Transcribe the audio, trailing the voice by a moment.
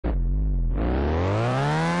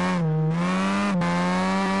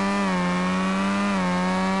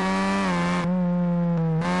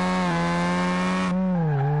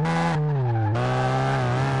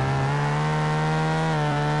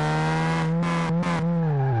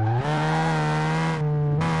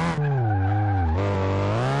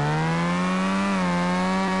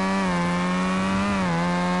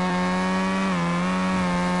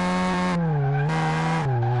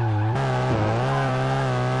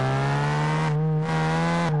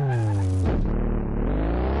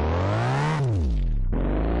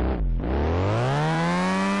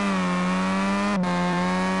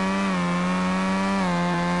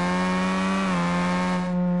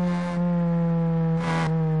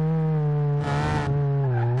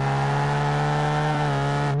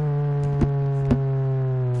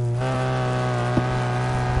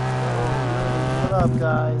up,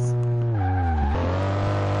 guys?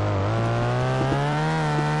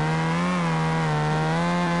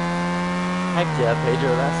 Heck yeah,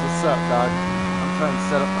 Pedro, that's what's up, dog. I'm trying to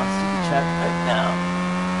set up my super chat right now.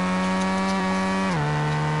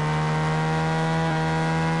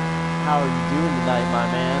 How are you doing tonight, my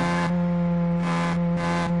man?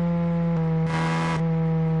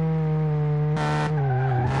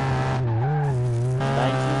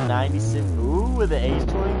 1996. Ooh, with the age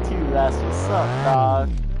 22. That's what's up, dog.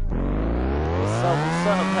 What's up,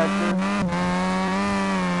 Hector?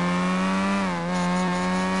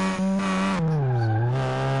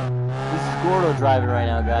 This is Gordo driving right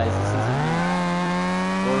now, guys. This isn't me.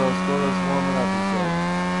 Gordo's warming up, he said.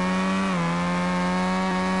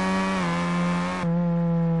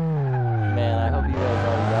 Man, I hope you guys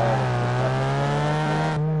all got it.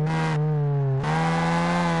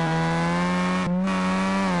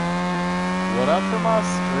 What up from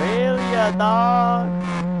Australia, dog?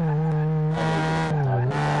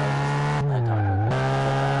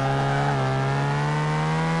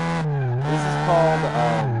 This is called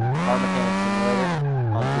Car Mechanic Simulator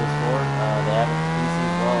on PS4. They have it for PC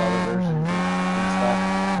as well, other versions and stuff.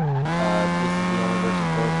 This is the only version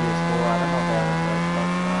for PS4. I don't know if they have it for Xbox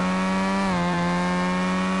or not.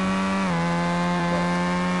 But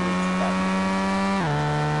it's that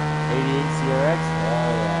 88 CRX?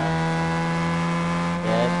 Hell yeah.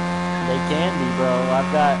 Yeah, they can be, bro. I've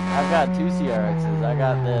got two CRXs. I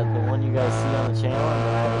got the one you guys see on the channel, and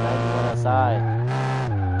then I have a 91 SI.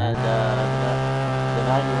 And the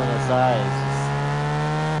 91 SI is just,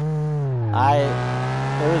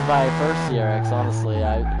 it was my first CRX, honestly.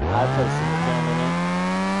 I put a single cam in it.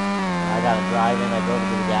 I got to drive in. I drove it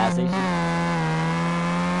to the gas station.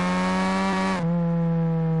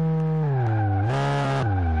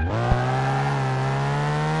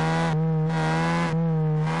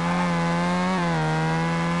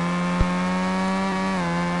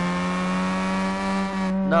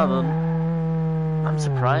 No, I'm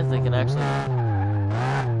surprised they can actually.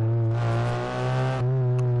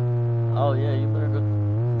 Oh yeah, you better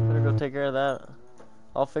go take care of that.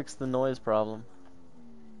 I'll fix the noise problem.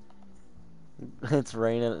 It's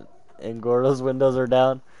raining and Gordo's windows are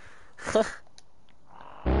down.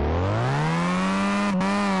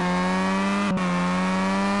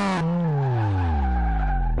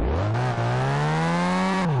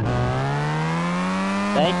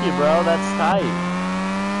 Thank you, bro. That's tight.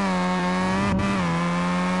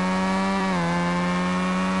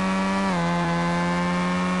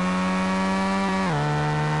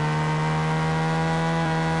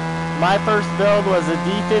 My first build was a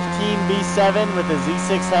D15 B7 with a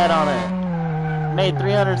Z6 head on it. Made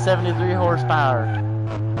 373 horsepower.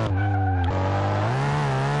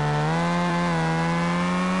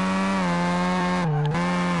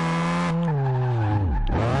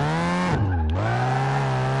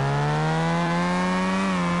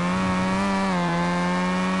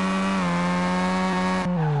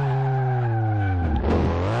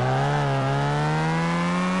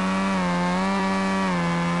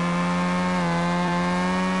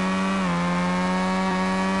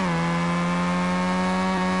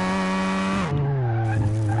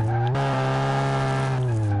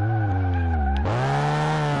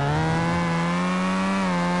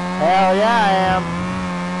 Hell yeah, I am.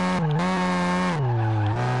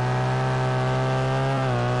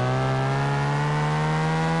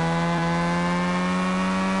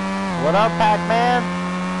 What up, Pac-Man?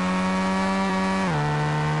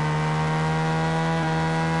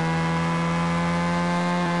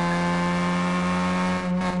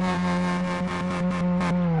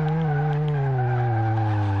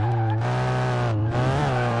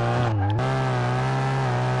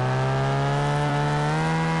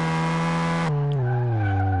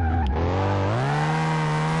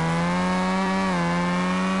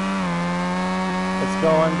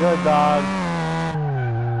 Going good, dog.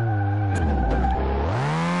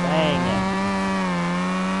 Dang it.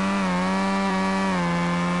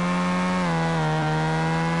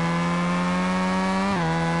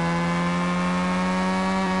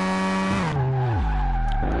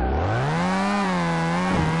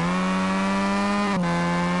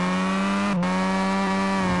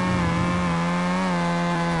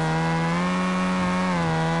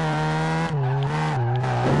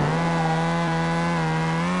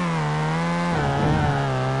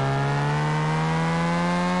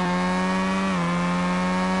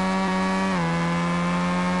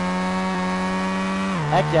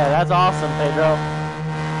 Heck yeah, that's awesome, Pedro.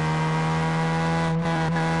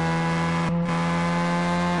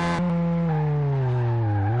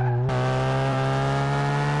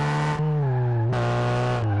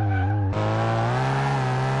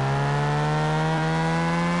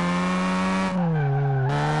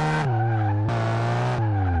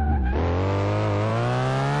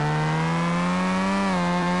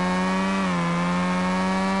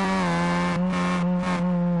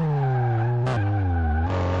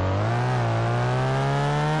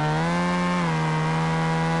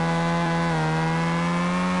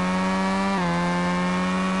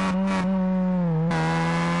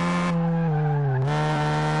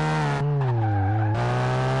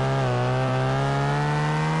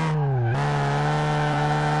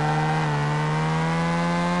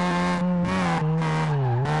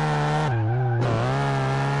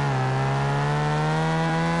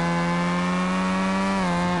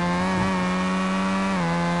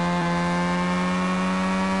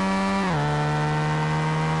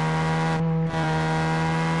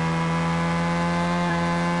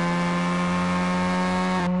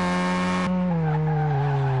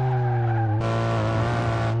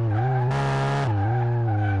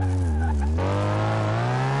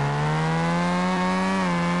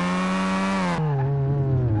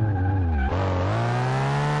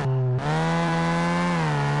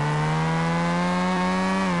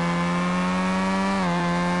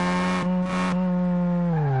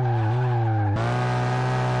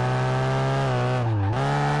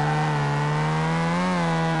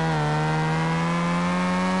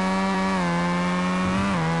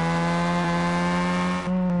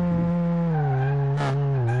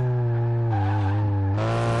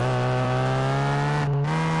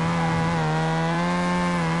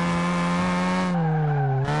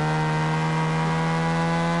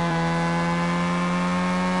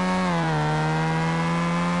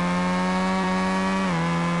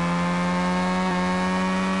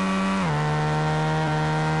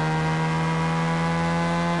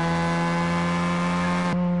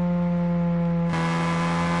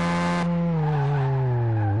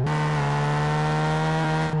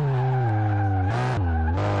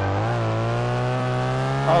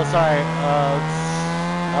 Oh, sorry.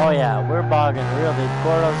 Oh, yeah. We're bogging real deep.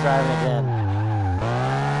 Gordo's driving again.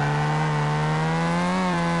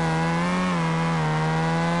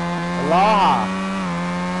 Aloha.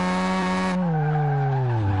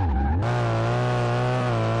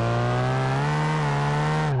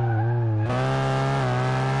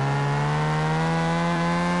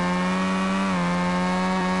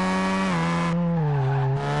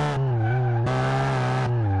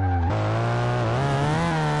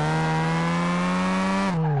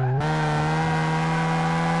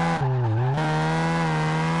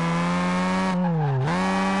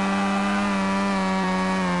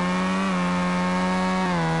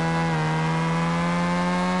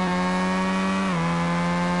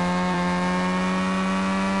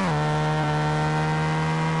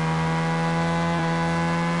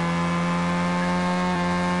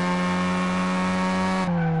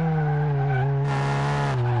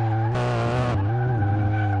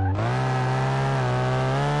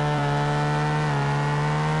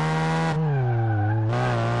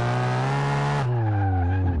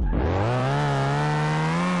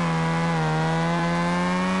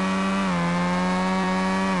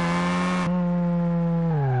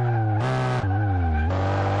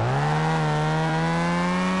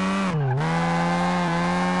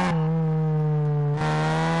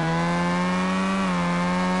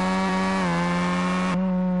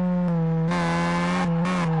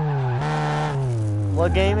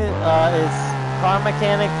 What game is Car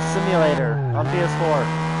Mechanic Simulator on PS4.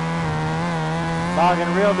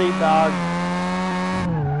 Bogging real deep, dog.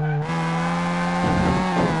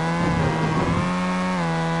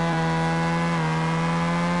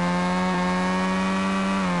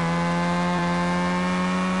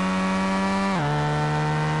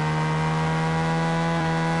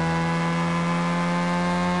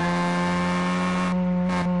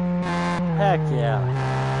 Heck yeah.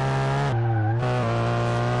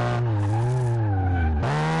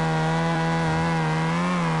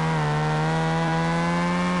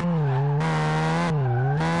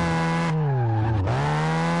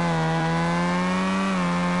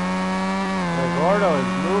 Gordo is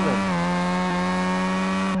moving.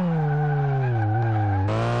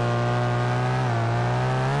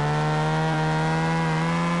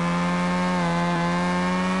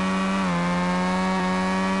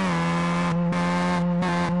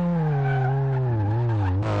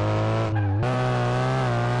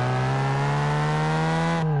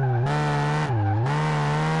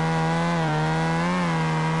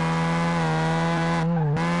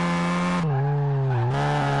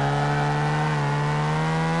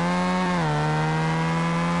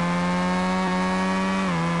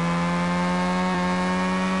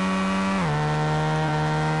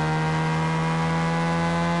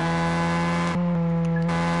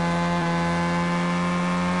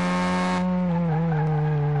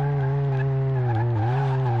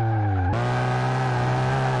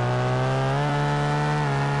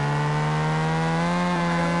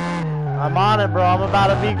 I'm on it, bro. I'm about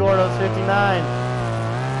to beat Gordo's 59.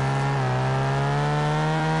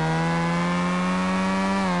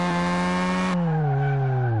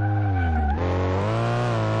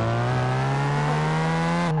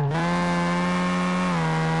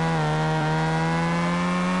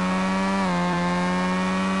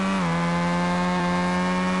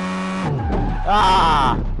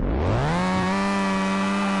 Ah!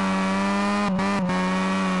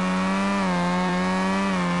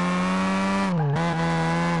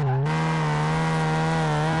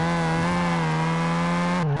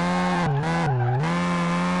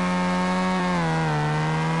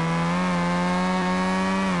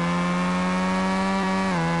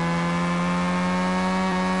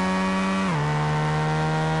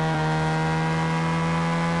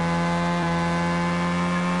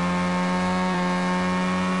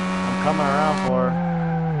 Coming around for her.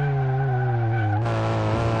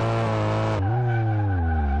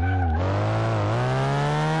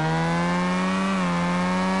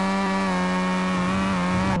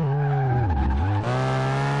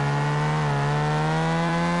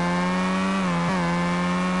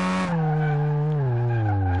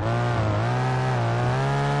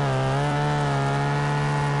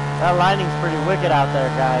 That lighting's pretty wicked out there,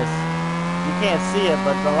 guys. You can't see it,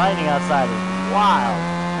 but the lighting outside is wild.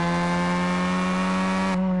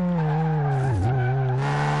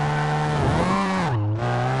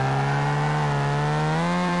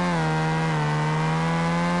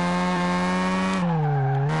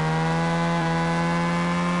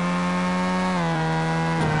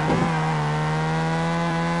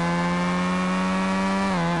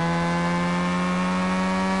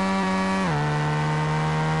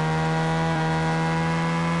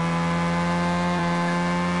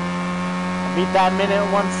 Beat that minute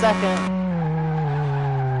 1 second.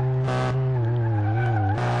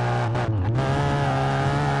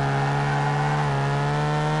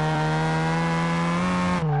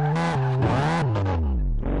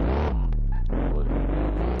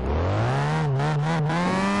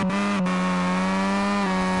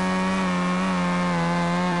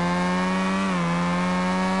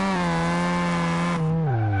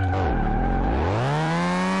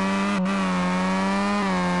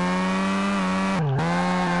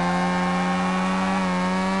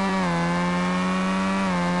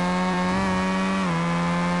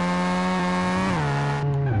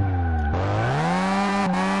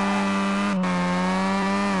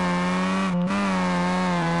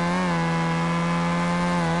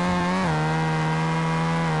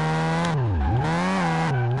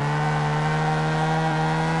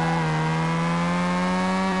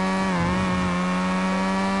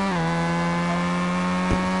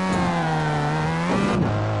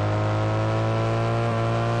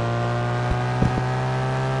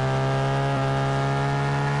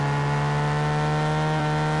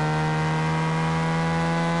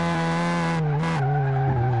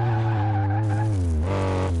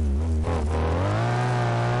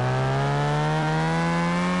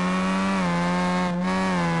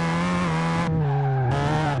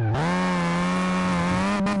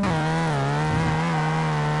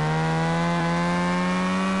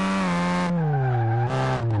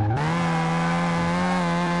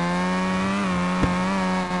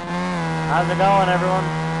 How's it going, everyone?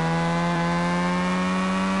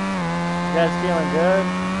 You guys feeling good?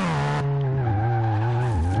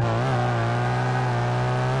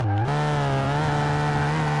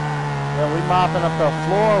 Yeah, we mopping up the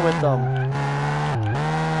floor with them.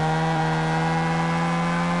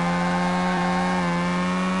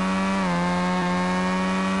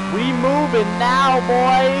 We moving now,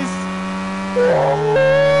 boys. Woo!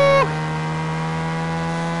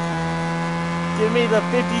 Give me the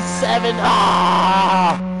 57.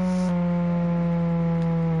 Ah!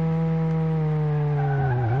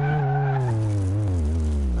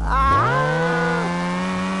 Ah!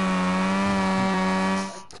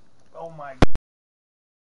 Oh my.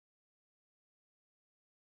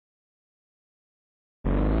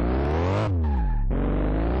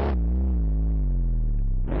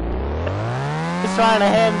 He's trying to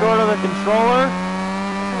hand Gordo the controller.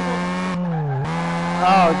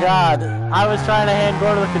 Oh God, I was trying to hand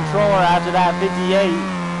Gordo the controller after that 58.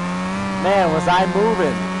 Man, was I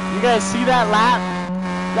moving. You guys see that lap?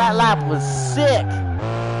 That lap was sick.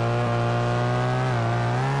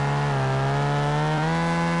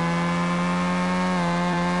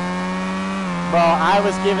 Bro, I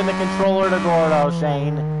was giving the controller to Gordo,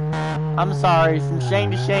 Shane. I'm sorry, from Shane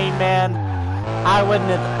to Shane, man. I would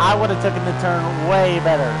have taken the turn way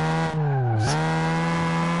better.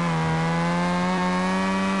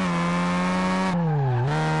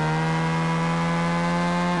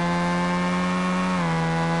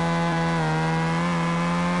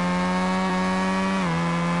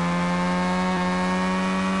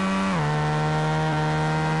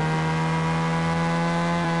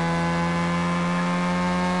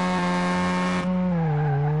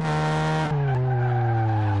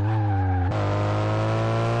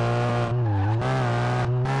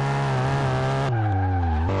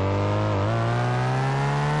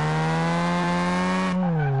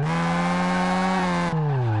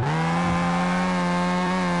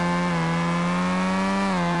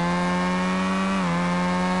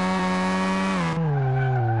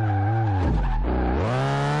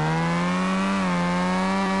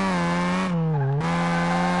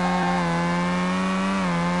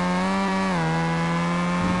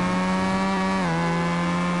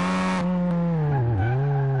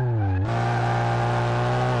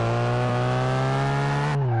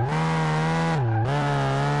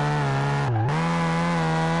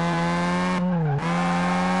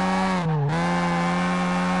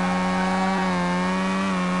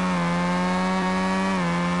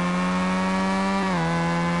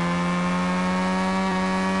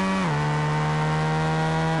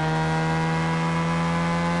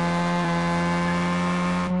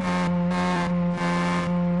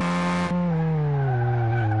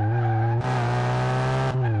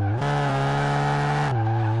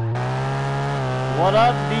 What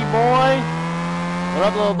up, D-boy? What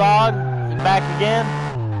up, little dog? You back again?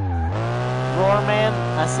 Roar, man,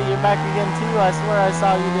 I see you back again, too. I swear I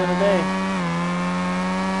saw you the other day.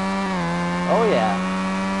 Oh, yeah.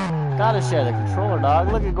 Gotta share the controller,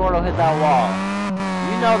 dog. Look at Gordo hit that wall.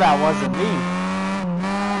 You know that wasn't me.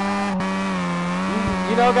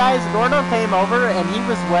 You know, guys, Gordo came over and he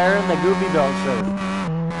was wearing the Goopy Belt shirt.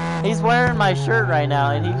 He's wearing my shirt right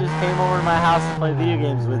now, and he just came over to my house to play video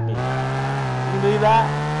games with me. You can believe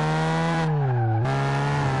that?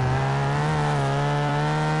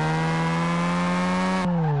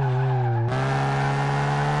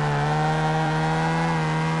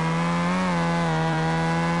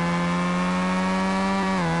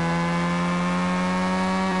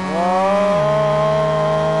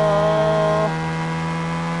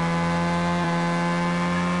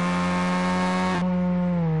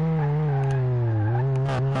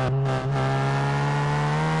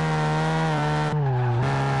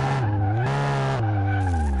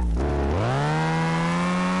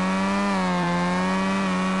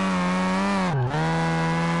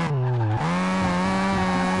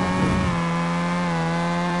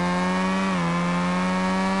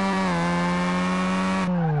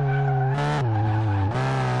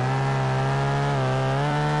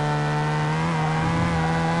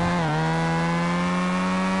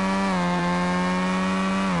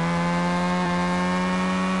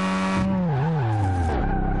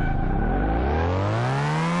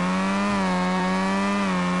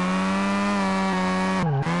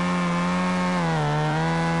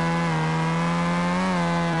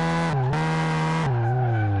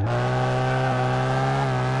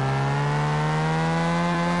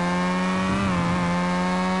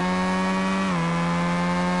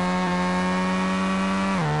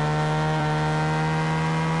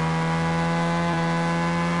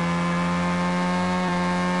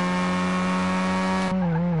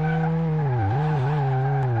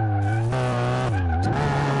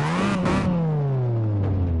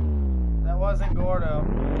 Gordo.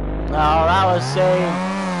 Oh, that was shame.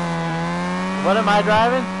 What am I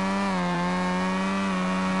driving?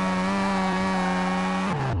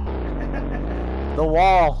 The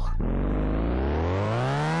wall.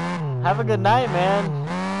 Have a good night, man.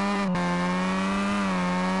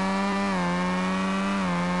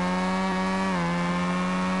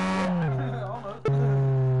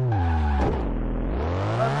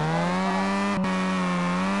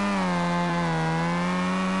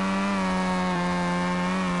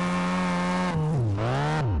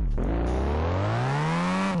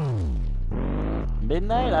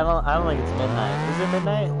 Midnight? I don't think it's midnight. Is it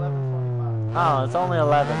midnight? 11:45. Oh, it's only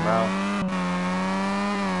 11, bro.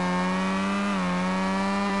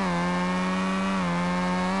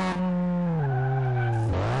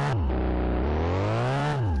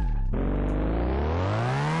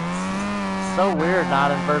 It's so weird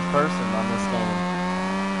not in first person on this game.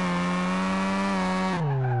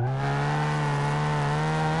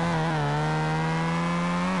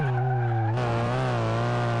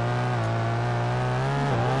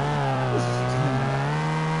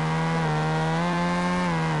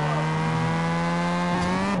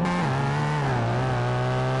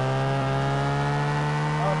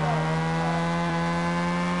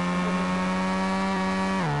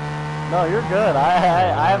 No, you're good.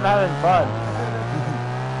 I am having fun.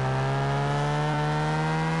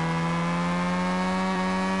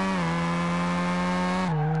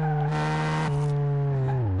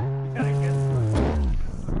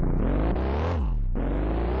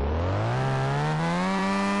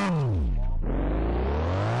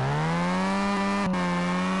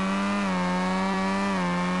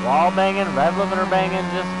 Wall banging, rev limiter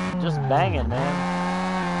banging, just banging, man.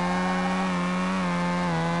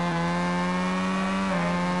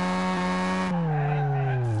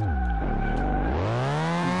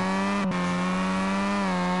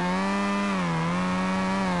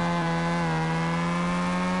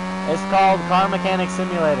 It's called Car Mechanic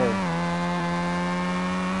Simulator.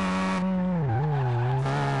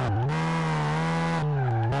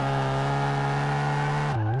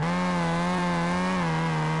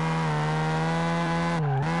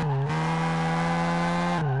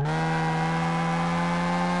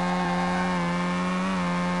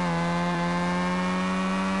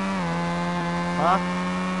 Huh?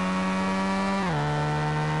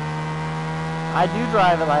 I do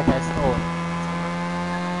drive it like I stole it.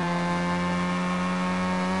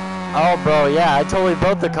 Oh, bro, yeah, I totally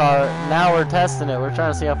built the car. Now we're testing it. We're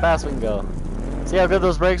trying to see how fast we can go. See how good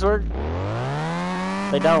those brakes work?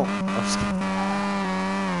 They don't. I'm just kidding.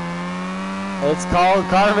 It's called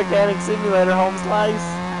Car Mechanic Simulator Home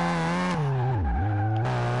Slice.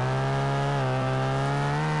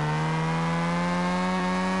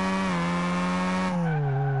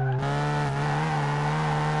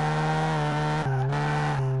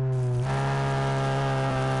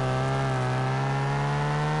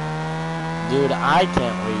 Dude, I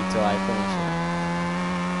can't wait till I finish it.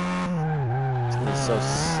 It's gonna be so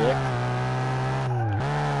sick.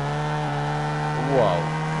 Whoa.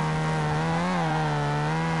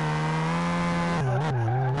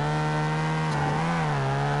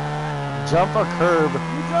 jump a curb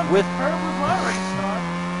You jumped with the curb with my race car.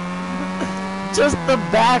 just the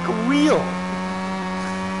back wheel.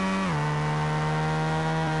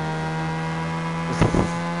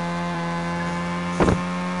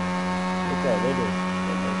 Okay, they did.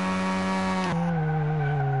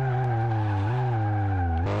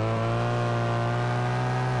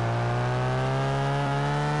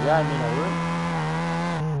 Yeah, I mean, I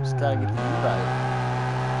would. Just gotta get the E right.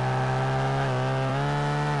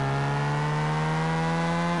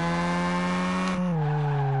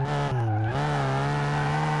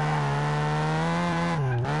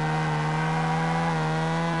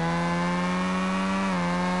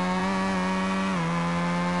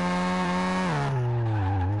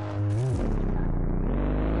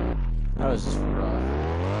 That was just rough.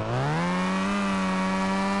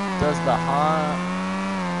 Does the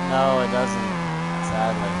No, it doesn't,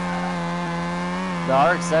 sadly. The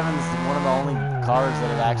RX-7 is one of the only cars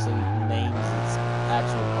that it actually names its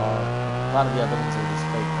actual car. A lot of the other ones are just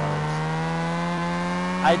fake cars.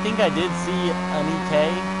 I think I did see an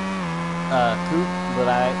EK Coupe, but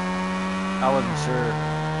I wasn't sure.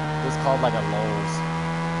 It was called like a Lowe's.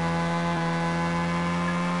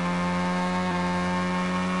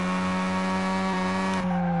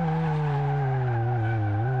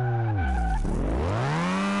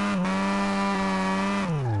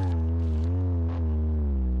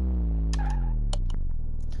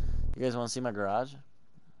 You guys want to see my garage?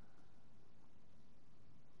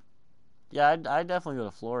 Yeah, I'd definitely go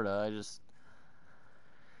to Florida. I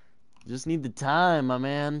just need the time, my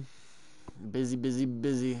man. Busy, busy,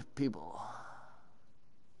 busy people.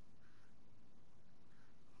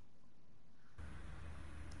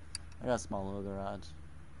 I got a small little garage.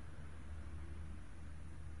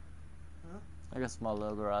 Huh? I got a small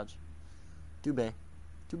little garage. 2 bay.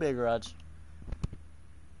 2 bay garage.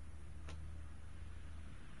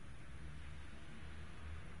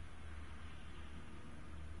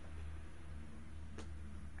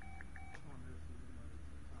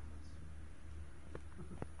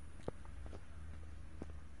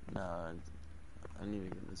 No, I need to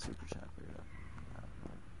get the super chat figured out.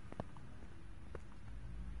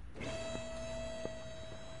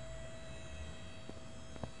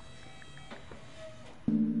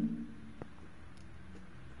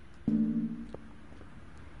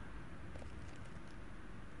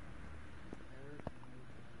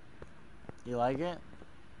 You like it?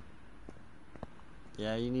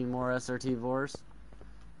 Yeah, you need more SRT Vors?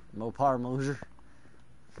 Mopar Moser?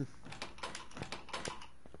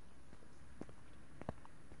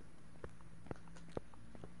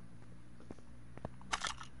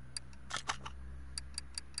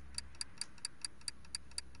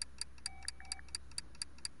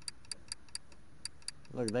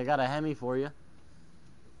 Look, they got a Hemi for you.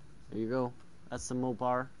 There you go. That's the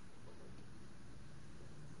Mopar.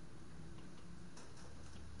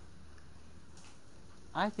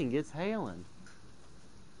 I think it's hailing.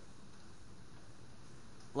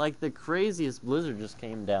 Like the craziest blizzard just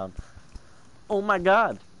came down. Oh my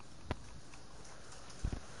god.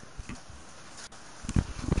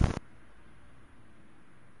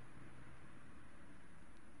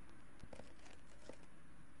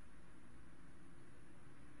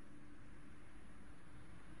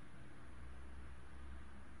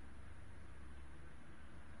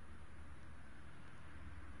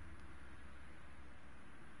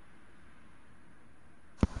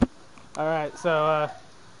 Alright, so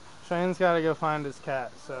Shane's got to go find his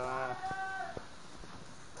cat, so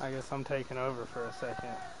I guess I'm taking over for a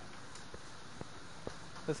second.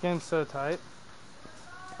 This game's so tight.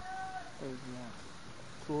 There's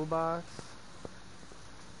a toolbox.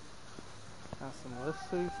 Got some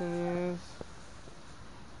lifts we can use.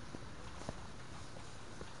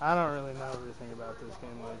 I don't really know everything about this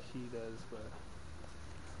game like he does, but...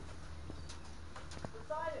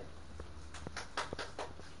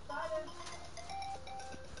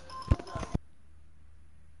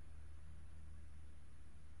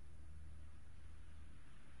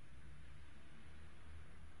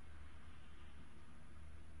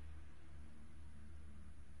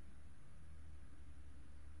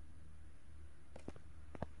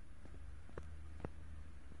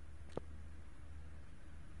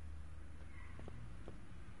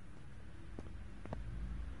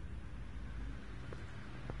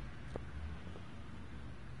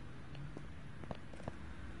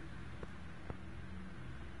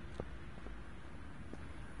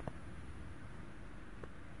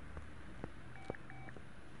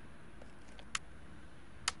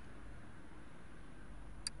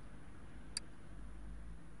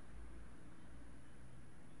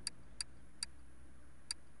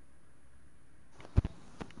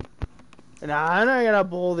 Nah, I'm not gonna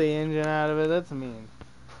pull the engine out of it. That's mean.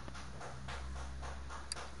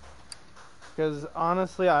 Because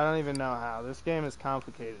honestly, I don't even know how. This game is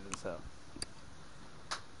complicated as hell.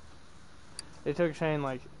 It took Shane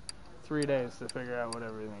like 3 days to figure out what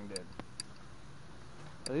everything did.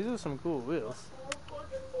 But these are some cool wheels.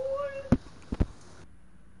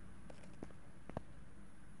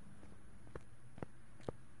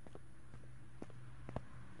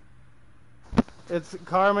 It's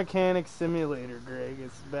Car Mechanic Simulator, Greg.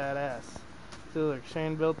 It's badass. So look,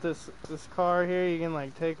 Shane built this car here. You can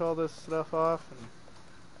like take all this stuff off, and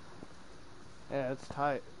yeah, it's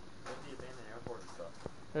tight. What's the abandoned airport stuff?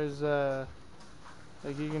 There's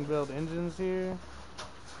like you can build engines here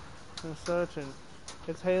and such, and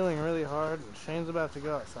it's hailing really hard, and Shane's about to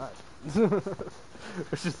go outside,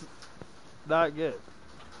 which is not good.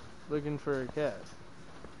 Looking for a cat,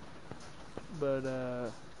 but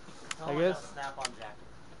I guess Snap-on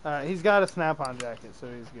jacket. he's got a snap-on jacket, so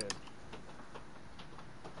he's good.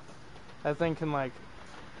 That thing can like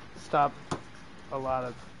stop a lot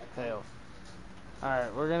of hail.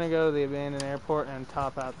 Alright, we're gonna go to the abandoned airport and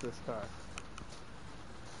top out this car.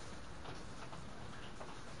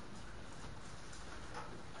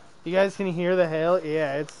 You guys can hear the hail?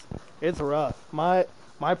 Yeah, it's rough. My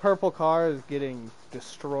purple car is getting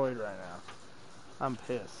destroyed right now. I'm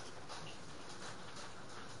pissed.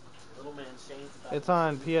 Little man Shane's about It's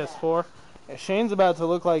on PS4. Yeah, Shane's about to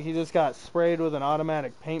look like he just got sprayed with an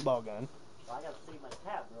automatic paintball gun. Well, I gotta save my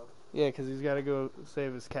cat, bro. Yeah, because he's got to go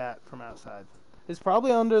save his cat from outside. It's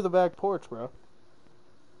probably under the back porch, bro.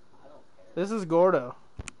 I don't care. This is Gordo.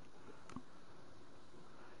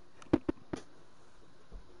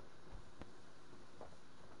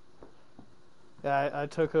 Yeah, I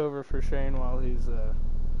took over for Shane while he's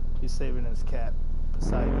saving his cat,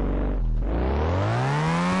 Pfispeed.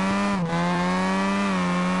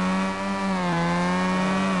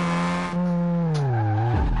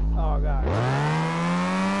 Oh god.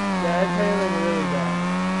 Yeah, it's hailing really bad.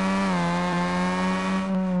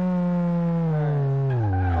 Alright.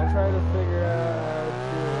 I'll try to figure out how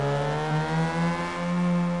to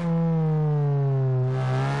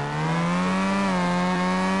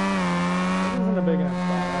this isn't a big enough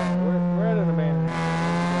spot. Alright, we're at an abandoned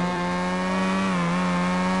airport.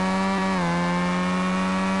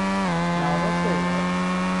 No, let's go right.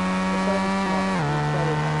 Let's try to come on. Let's try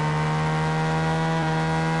to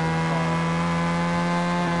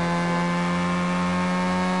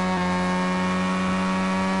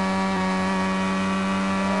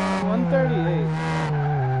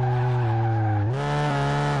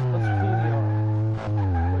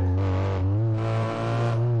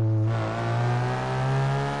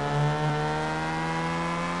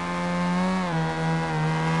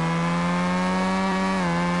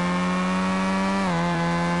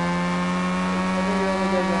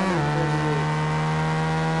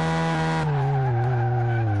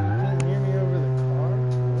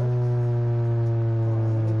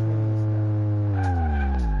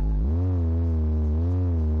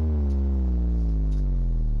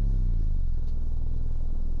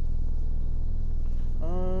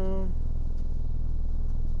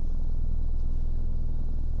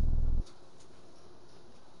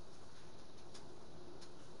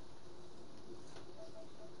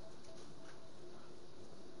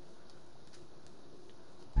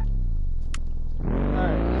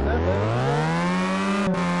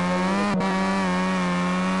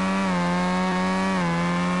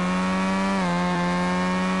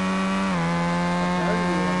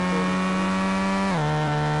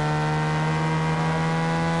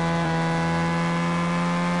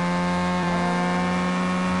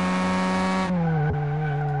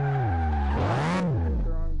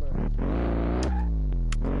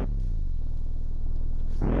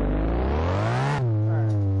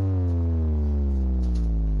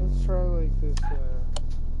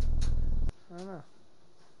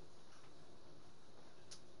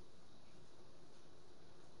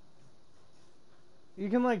You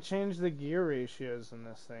can like change the gear ratios in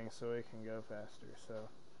this thing so it can go faster, so.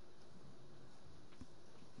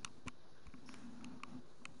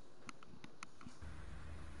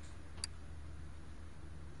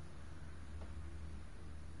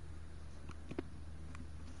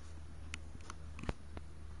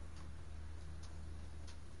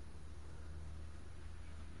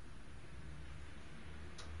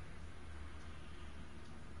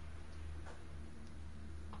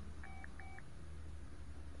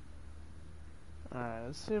 Alright,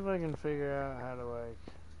 let's see if I can figure out how to like...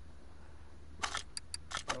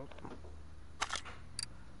 Oh.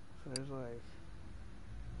 So there's like...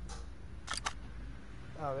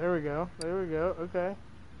 Oh, there we go. There we go. Okay.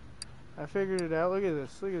 I figured it out. Look at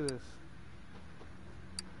this. Look at this.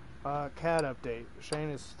 CAD update. Shane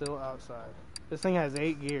is still outside. This thing has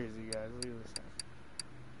 8 gears, you guys. Look at this thing.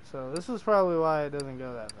 So this is probably why it doesn't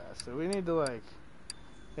go that fast. So we need to like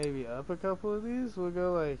maybe up a couple of these. We'll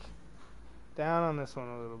go like down on this one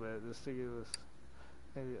a little bit just to get this.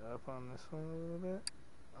 Maybe up on this one a little bit.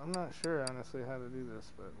 I'm not sure honestly how to do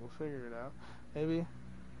this, but we'll figure it out. Maybe.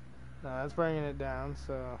 No, that's bringing it down.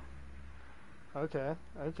 So okay,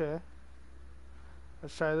 okay.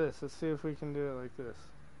 Let's try this. Let's see if we can do it like this.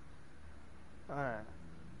 Alright.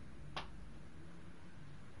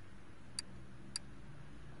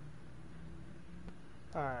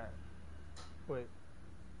 Alright. Wait.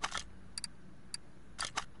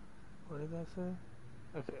 What did that say?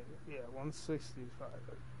 Okay, yeah, 165.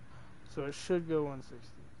 So it should go 160.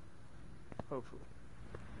 Hopefully.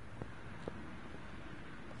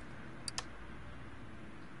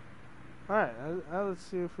 Alright, now let's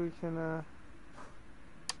see if we can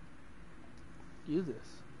do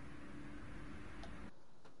this.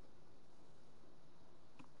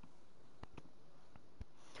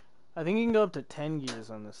 I think you can go up to 10 gears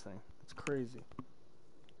on this thing. It's crazy.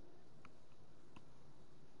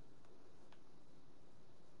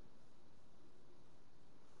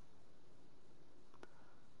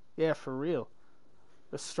 Yeah, for real.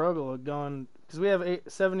 The struggle of going, because we have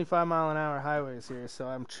 75-mile-an-hour highways here, so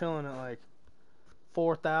I'm chilling at like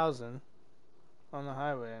 4,000 on the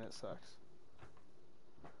highway, and it sucks.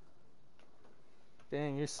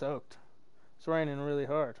 Dang, you're soaked. It's raining really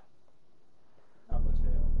hard. Not much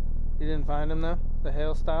hail. You didn't find him though? The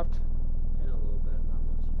hail stopped? In a little bit,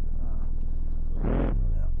 not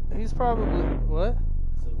much. He's probably, what?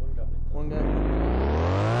 So one got me. One guy.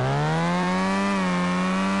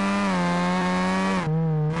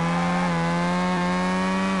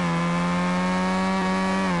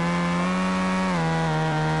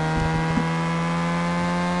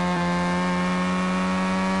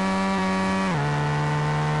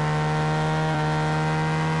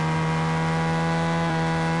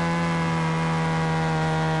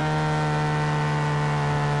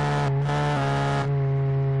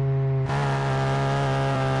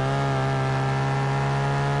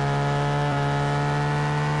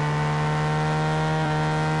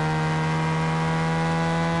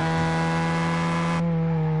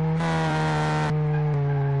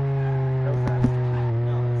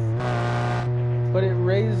 But it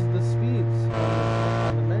raised the speeds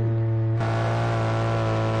on the menu.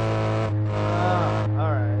 Ah,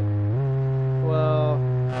 alright. Well,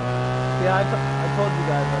 yeah, I told you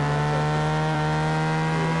guys I'm gonna check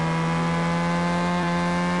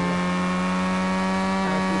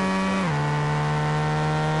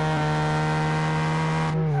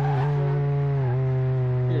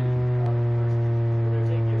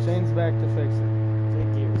it. Shane's back to fix it.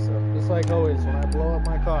 Just like always, when I blow up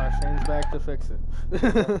my car, Shane's back to fix it.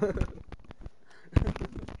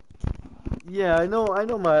 Yeah, I know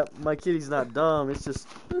my kitty's not dumb. It's just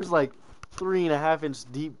there's like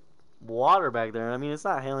 3.5-inch deep water back there. And I mean, it's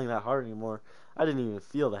not hailing that hard anymore. I didn't even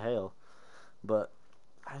feel the hail. But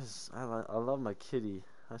I love my kitty.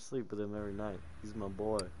 I sleep with him every night. He's my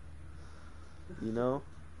boy. You know?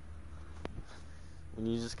 When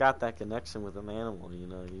you just got that connection with an animal, you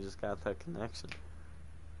know, you just got that connection.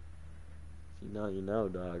 You know,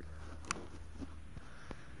 dog.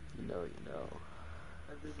 You know.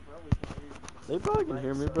 They probably can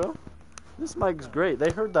hear me, bro. This mic's great.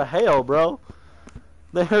 They heard the hail, bro.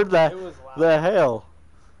 They heard the hail.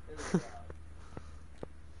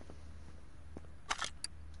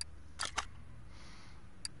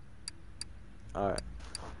 Alright.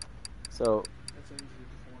 So,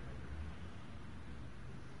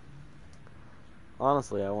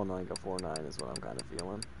 honestly, I want like a 4.9 is what I'm kind of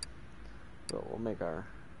feeling. But we'll make our...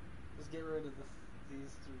 Let's get rid of these 3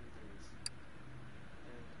 things.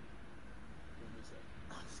 And use that.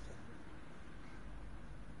 I'm just kidding.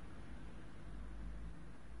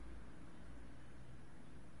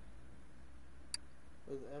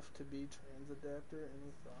 With F to B trans adapter,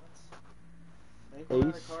 any thoughts? Make Ace, one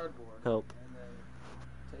out of cardboard. help. And then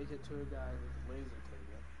take it to a guy with laser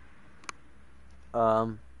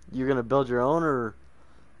tape. You're gonna build your own, or...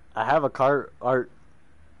 I have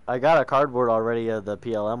I got a cardboard already, the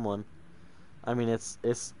PLM one. I mean,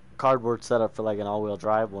 it's cardboard set up for like an all-wheel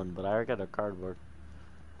drive one, but I already got a cardboard.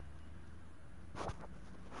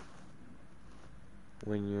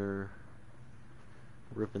 When you're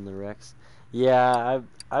ripping the wrecks. Yeah,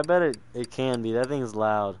 I bet it can be. That thing's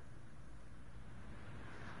loud.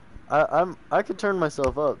 I could turn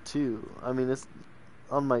myself up too. I mean, it's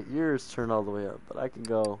on my ears turned all the way up, but I can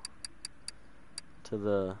go to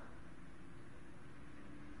the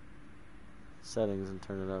settings and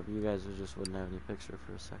turn it up. You guys just wouldn't have any picture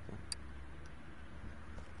for a second.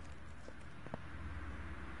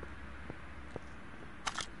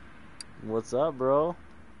 What's up, bro?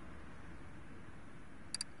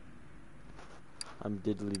 I'm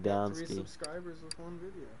diddly down, 3 Ski. subscribers with 1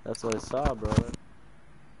 video. That's what I saw, bro.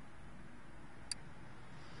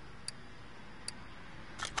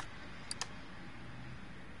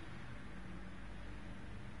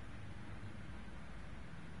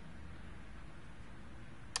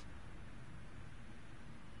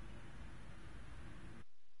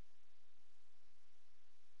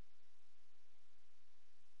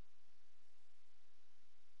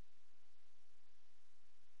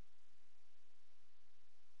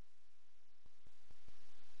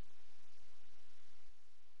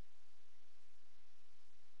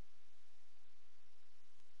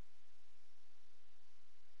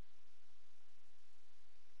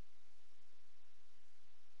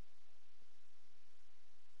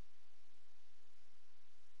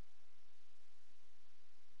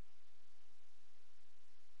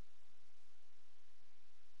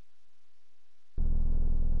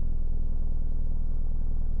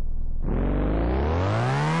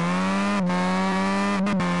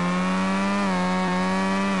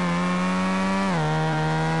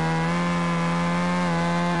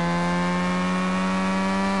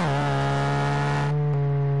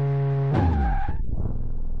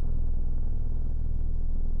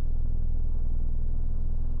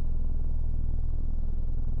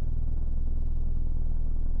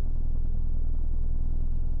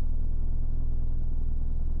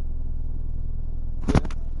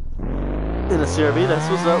 In a CRV, that's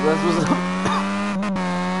what's up, that's what's up.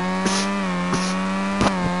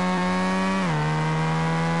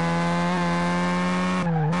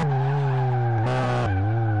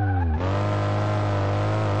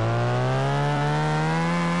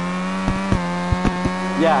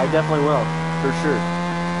 Yeah, I definitely will, for sure.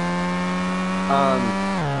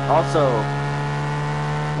 Also,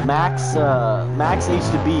 Max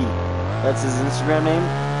H2B, that's his Instagram name.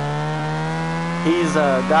 He's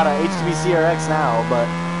got a H2B CRX now, but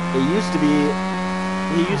he used to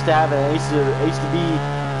have an H2B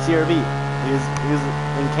CRV. He was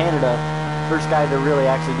in Canada, first guy to really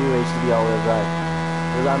actually do H2B all-wheel drive.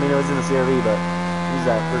 I mean, it was in the CRV, but he's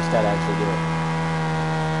the first guy to actually do it.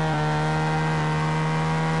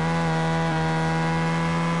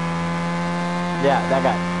 Yeah, that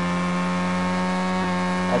guy.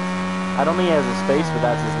 I don't think he has a space, but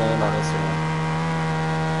that's his name on Instagram.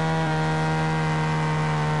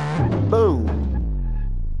 Boom!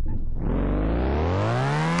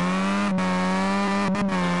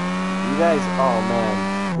 You guys, oh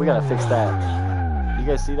man, we gotta fix that. You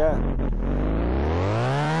guys see that?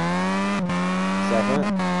 Second.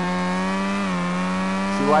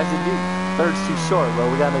 See, why is it do? Third's too short,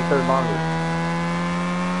 bro. We gotta make third longer.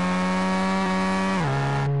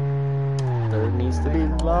 Third needs to be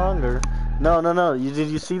longer. No. Did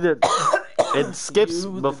you see that? It skips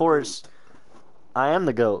before it's. I am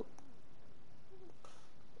the GOAT.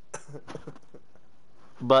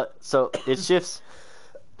 But so it shifts.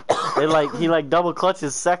 He double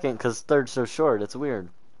clutches second because third's so short. It's weird.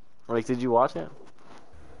 Like, did you watch it?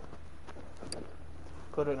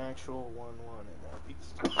 Put an actual 1-1 in that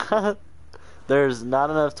beast. There's not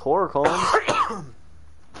enough torque, Holmes.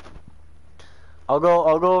 I'll go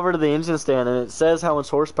over to the engine stand and it says how much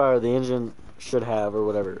horsepower the engine should have or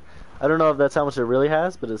whatever. I don't know if that's how much it really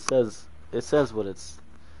has, but it says what it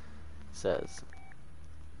says.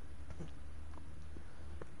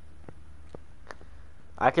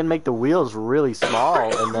 I can make the wheels really small,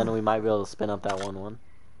 and then we might be able to spin up that 1-1.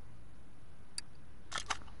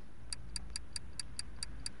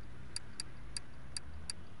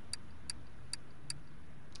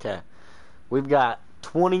 Okay. We've got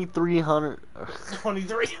 2,300.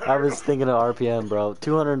 2,300. I was thinking of RPM, bro.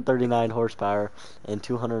 239 horsepower and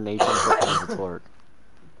 218 foot-pounds of torque.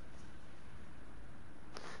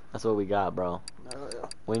 That's what we got, bro. Oh, yeah.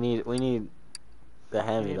 We need the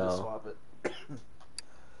Hemi, though. To swap it.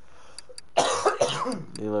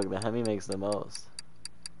 Hey, look, the Hemi makes the most.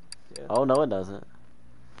 Yeah. Oh, no, it doesn't.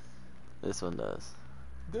 This one does.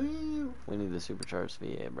 Do you? We need the supercharged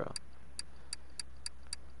V8, bro.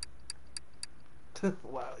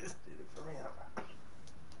 Wow, this did it for me.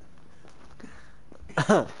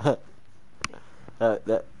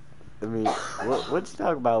 I mean, what'd you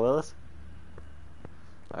talk about, Willis?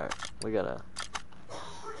 Alright, we gotta.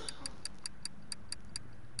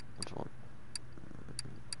 Which one?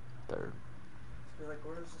 Third. I feel like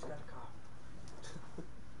Gordo's just got a cough.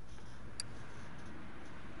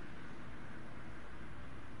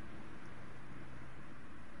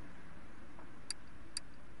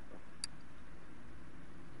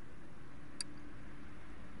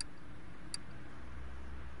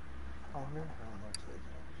 wonder how much they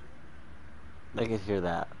can They could hear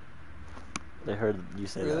that. They heard you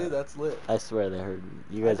say Really? that. That's lit. I swear they heard.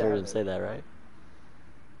 You guys I heard doubt him it. say that, right?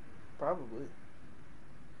 Probably.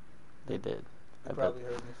 They did. They probably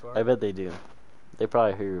heard me fart. I bet they do. They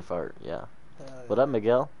probably hear your fart, yeah. What up,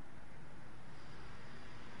 Miguel?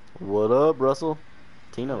 What up, Russell?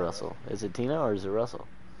 Tina Russell. Is it Tina or is it Russell?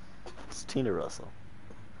 It's Tina Russell.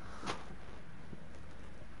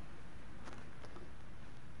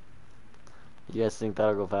 You guys think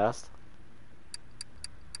that'll go fast?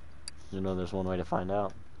 You know there's one way to find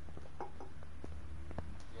out. You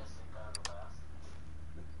guys think that'll go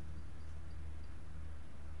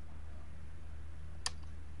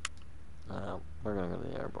fast? We're gonna go to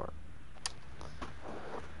the airport.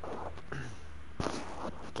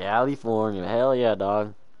 California, hell yeah,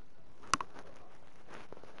 dog.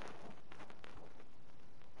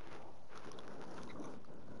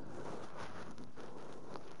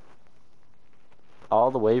 All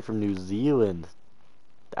the way from New Zealand.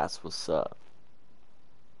 That's what's up.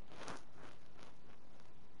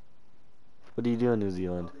 What do you do in New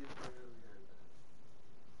Zealand?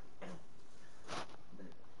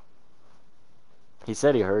 He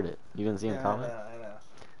said he heard it. You didn't see him comment? I know.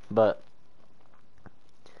 But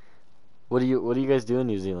what do you guys do in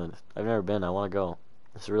New Zealand? I've never been. I want to go.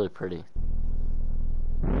 It's really pretty.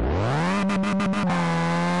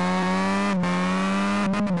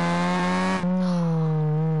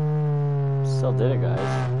 Still did it,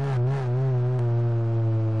 guys.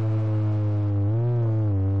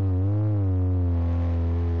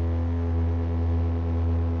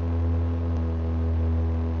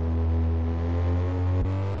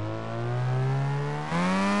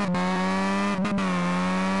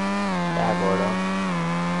 Yeah, Gordo.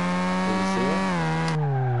 Did you see it?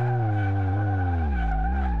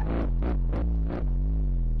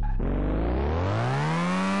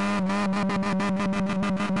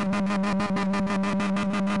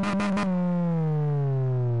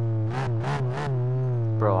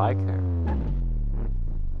 Bro, I care.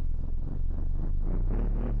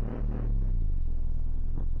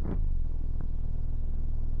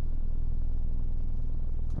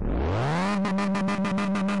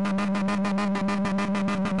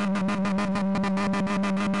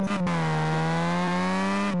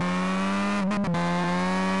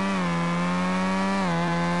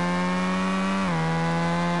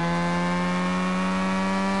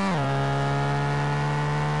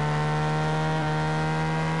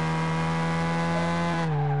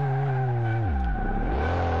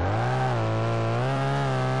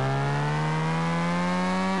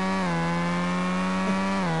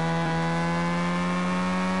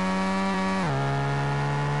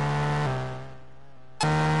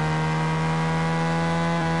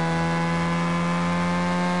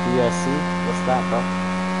 USC? What's that, bro? I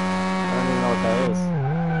don't even know what that is.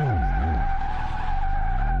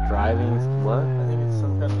 Driving? What? I think it's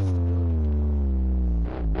some kind of stability.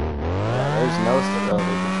 Yeah, there's no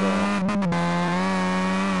stability control.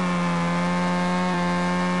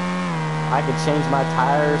 I could change my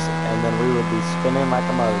tires and then we would be spinning like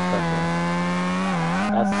a motherfucker.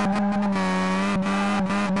 That's...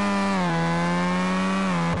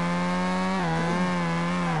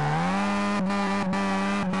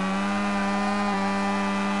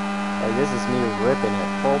 Like, this is me ripping it,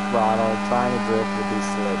 full throttle, trying to drift with these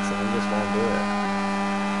slicks, and we just won't do it.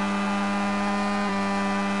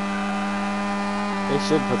 They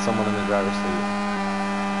should put someone in the driver's seat.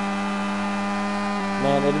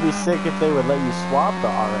 Man, it'd be sick if they would let you swap the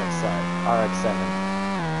RX-7.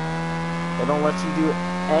 They don't let you do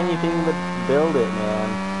anything but build it, man.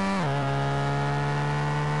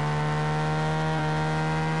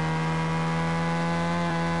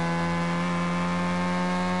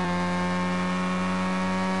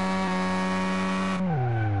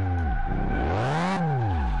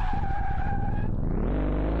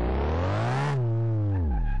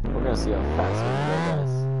 We're gonna see how fast we can go,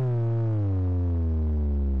 guys.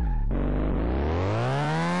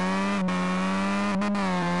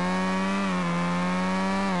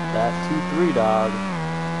 That's 2-3, dog.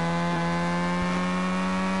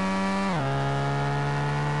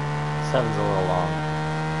 Seven's a little long.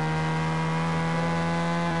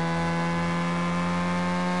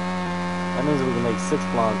 That means we can make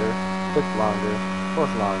 6th longer, 5th longer,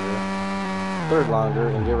 4th longer, 3rd longer,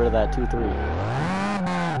 and get rid of that 2-3.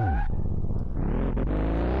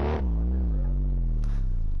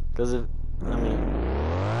 Because if, I mean,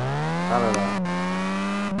 I don't know.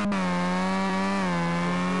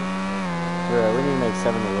 Yeah, we need to make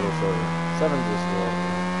 7 a little shorter. 7's just a little,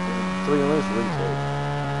 so we can at least reach 8.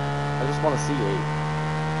 I just want to see 8.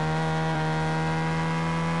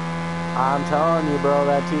 I'm telling you, bro,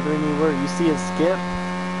 that 2-3 knee work. You see it skip?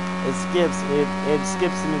 It skips. It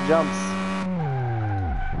skips and it jumps.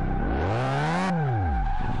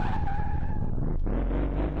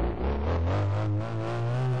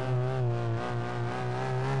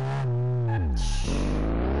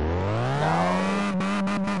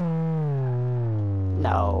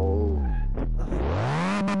 No.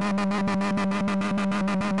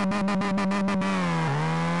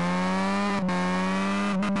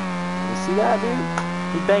 You see that, dude?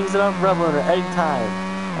 He bangs it off Rebel Runner every time.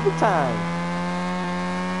 Every time.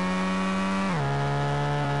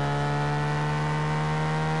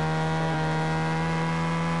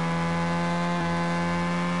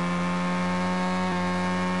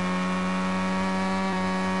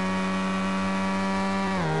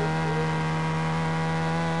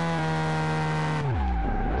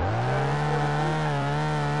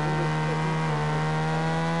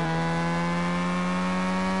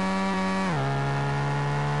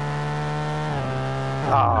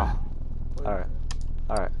 Oh.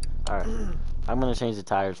 Alright. I'm gonna change the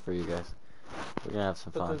tires for you guys. We're gonna have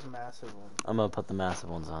some fun. Put those massive ones. I'm gonna put the massive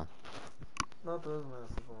ones on. Not those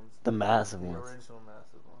massive ones. The massive The ones. original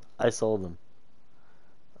massive ones. I sold them.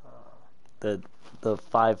 The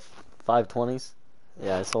 520s?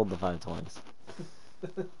 Yeah, I sold the 520s.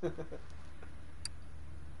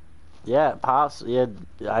 Yeah, it pops. Yeah,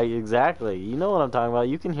 exactly. You know what I'm talking about.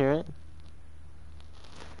 You can hear it.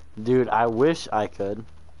 Dude, I wish I could.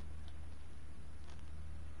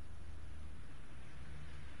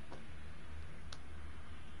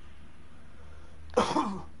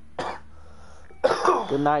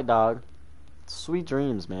 Good night, dog. Sweet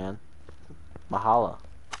dreams, man. Mahala.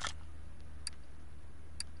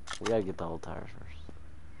 We gotta get the whole tires first.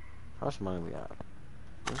 How much money we got?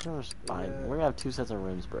 We're gonna have 2 sets of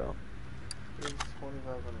rims, bro. It's $2,500.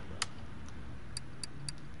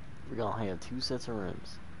 We're gonna have 2 sets of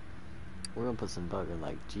rims. We're gonna put some fucking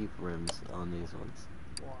like Jeep rims on these ones.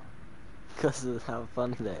 Why? Because of how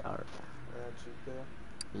funny they are. Yeah, cheap there.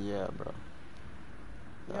 Yeah, bro.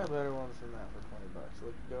 You got better ones than that for $20.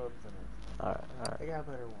 Look, go up to the next one. Alright. They got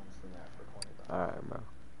better ones than that for $20. Alright, bro.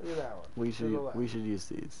 Look at that one. We should use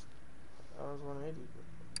these. That was 180.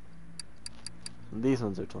 These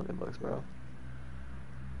ones are $20, bro.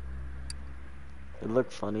 They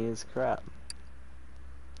look funny as crap.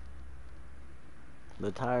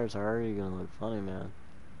 The tires are already gonna look funny, man.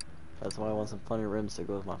 That's why I want some funny rims to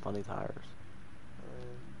go with my funny tires.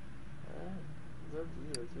 Alright. It's up to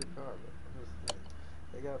you. It's your car, but I'm just saying.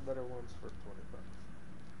 They got better ones for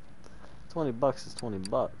 $20. $20 is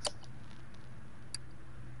 $20.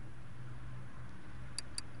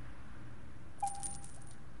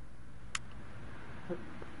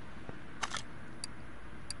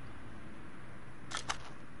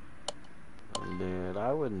 Dude,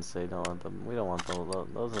 I wouldn't say don't want them. We don't want those.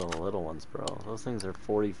 Those are the little ones, bro. Those things are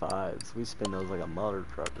 45s. We spin those like a mother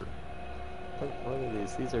trucker. Look at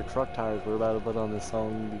these. These are truck tires we're about to put on this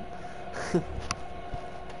song.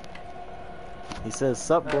 He says,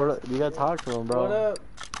 "Sup, Gordo?" You gotta talk to him, bro. What up?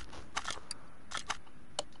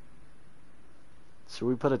 Should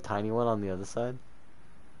we put a tiny one on the other side?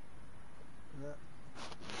 No.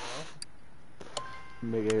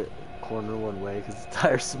 Make it corner one way because the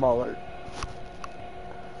tire's smaller.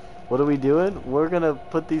 What are we doing? We're gonna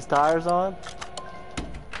put these tires on.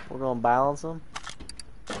 We're gonna balance them.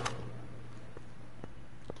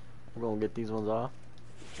 We're gonna get these ones off.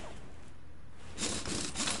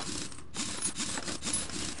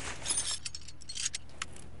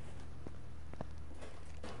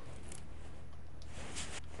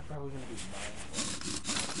 I'm probably gonna be mine.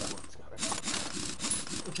 That one's got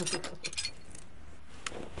it.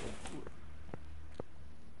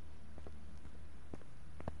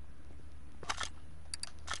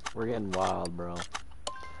 We're getting wild, bro.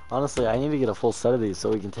 Honestly, I need to get a full set of these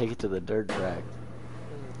so we can take it to the dirt track.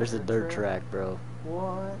 There's a dirt track, bro.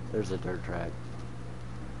 What? There's a dirt track.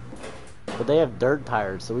 But they have dirt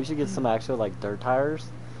tires, so we should get some actual, like, dirt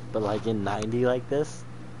tires. But, like, in 90 like this.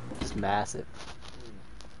 Just massive.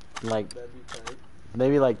 Like, That'd be tight.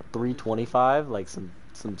 maybe, like, 325. Like, some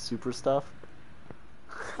super stuff.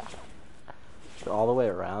 All the way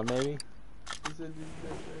around, maybe. You said you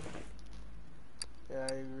said that. Yeah,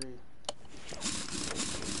 I agree.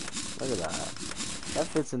 Look at that. That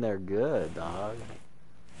fits in there good, dog.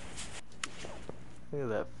 Look at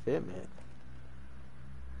that fitment.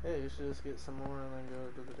 Hey, you should just get some more and then go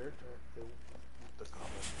to the dirt track.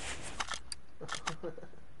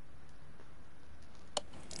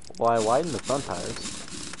 Well, I widened the front tires.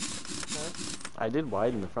 Huh? I did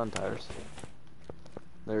widen the front tires.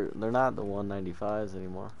 They're not the 195s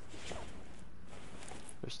anymore.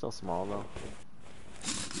 They're still small though.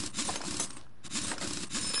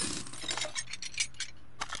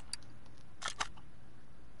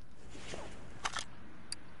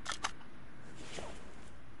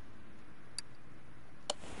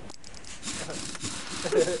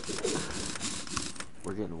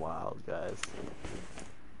 We're getting wild, guys.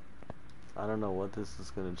 I don't know what this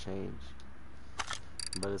is gonna change,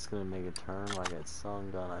 but it's gonna make it turn like it's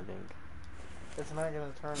sun gun, I think. It's not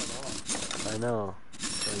gonna turn at all. I know.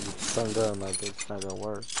 It's sun gun, like it's not gonna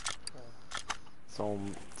work. Yeah.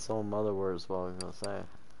 So mother words, what I was gonna say.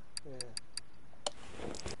 Yeah.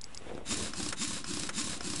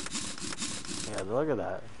 Yeah, look at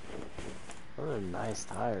that. Those are nice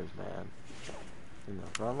tires, man. In the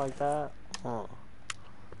front like that? Huh.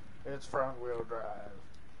 It's front wheel drive.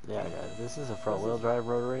 Yeah, guys, this is a front wheel drive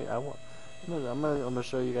rotary. I'm gonna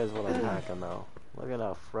show you guys what I'm packing though. Look at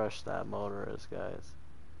how fresh that motor is, guys.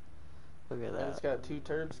 Look at that. It's got 2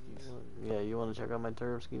 turb skis. Yeah, you want to check out my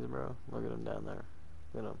turb skis, bro? Look at them down there.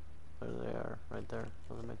 Look at them. There they are, right there.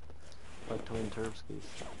 Those are my twin turb skis.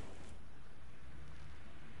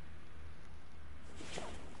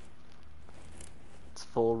 It's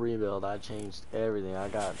full rebuild. I changed everything. I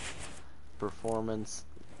got performance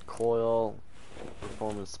coil,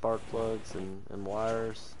 performance spark plugs and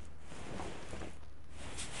wires.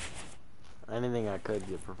 Anything I could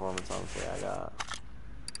get performance, honestly, I got.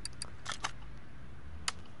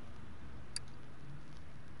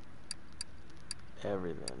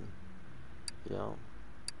 Everything. You know.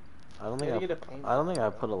 I don't think I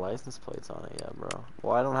put a license plates on it yet, bro.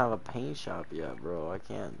 Well, I don't have a paint shop yet, bro. I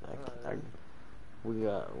can't. We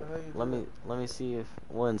got. Let me see if.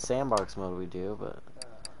 Well, in sandbox mode we do, but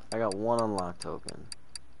I got 1 unlock token.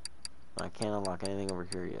 I can't unlock anything over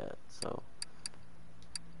here yet, so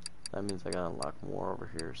that means I gotta unlock more over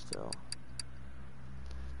here still.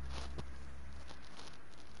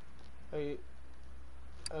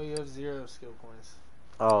 Oh, you have 0 skill points.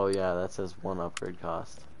 Oh yeah, that says 1 upgrade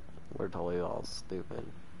cost. We're totally all stupid.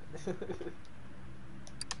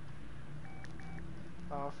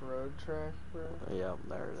 Off-road track, bro? Yep,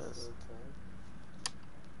 there it is.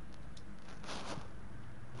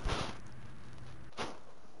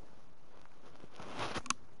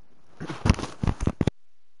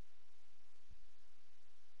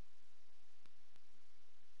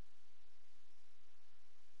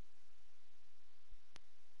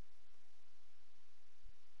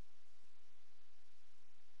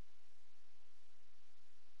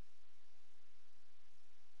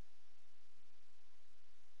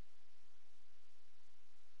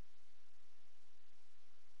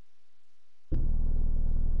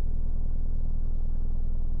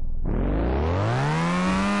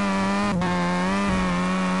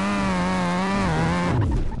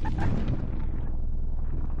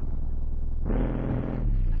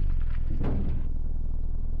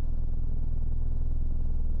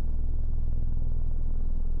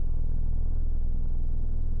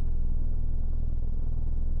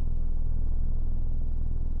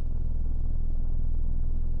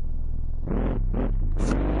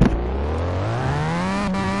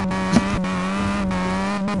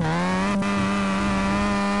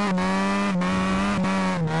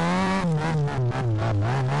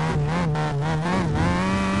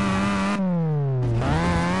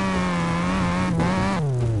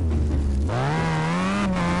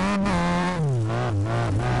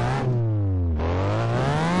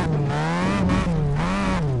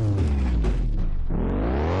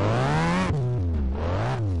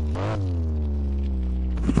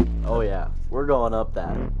 Oh yeah, we're going up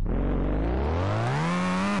that.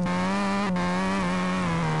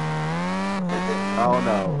 Oh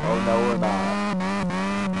no, we're not.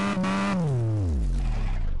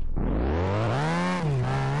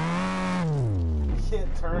 You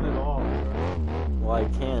can't turn it all, bro. Well, I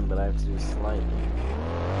can, but I have to do slightly.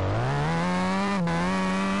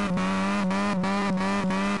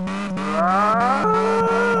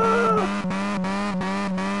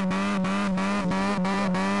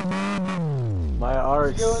 My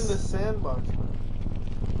RX. Go in the sandbox, bro.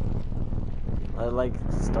 I like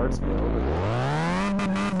starts me over there.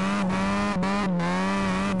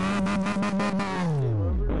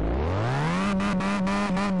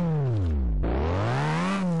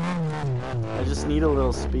 I just need a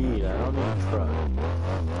little speed. I don't need a truck.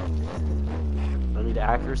 I need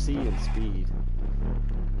accuracy and speed.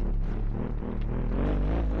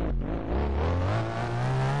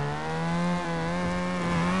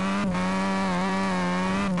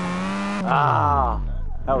 Ah,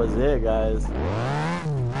 that was it, guys.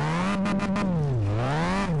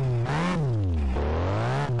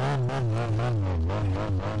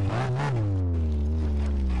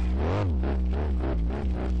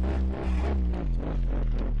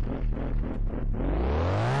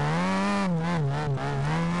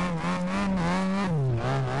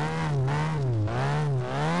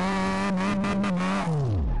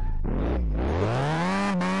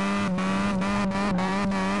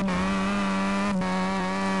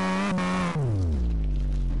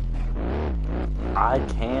 I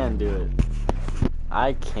can do it.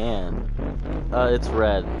 I can. It's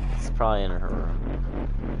red. It's probably in her room.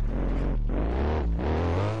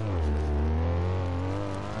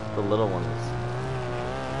 The little one is.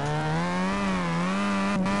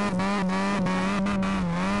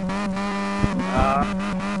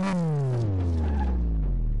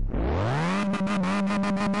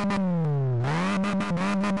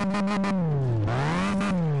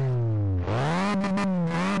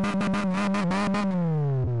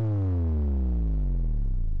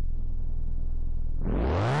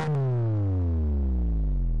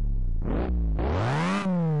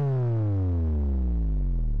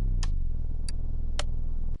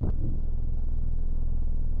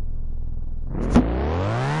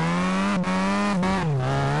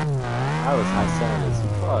 I was high centered as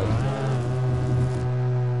fudge, man.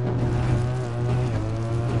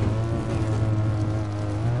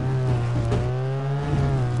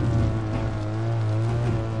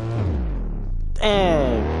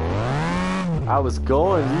 Dang! I was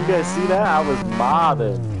going. Do you guys see that? I was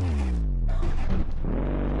mobbing.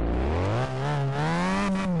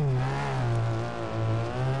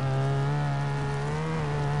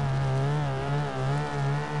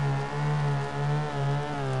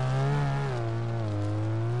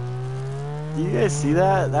 Do you guys see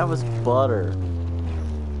that? That was butter.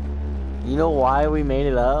 You know why we made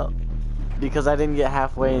it up? Because I didn't get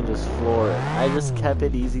halfway and just floor it. I just kept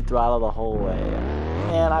it easy throttle the whole way.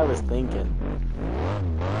 Man, I was thinking.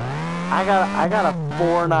 I got a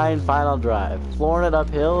 4.9 final drive. Flooring it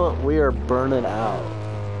uphill, we are burning out.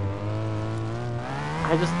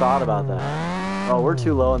 I just thought about that. Oh, we're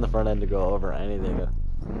too low in the front end to go over anything.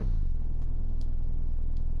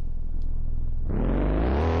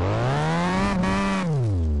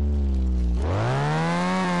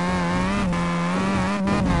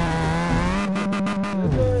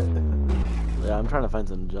 Yeah, I'm trying to find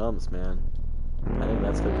some jumps, man. I think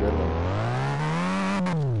that's the good one.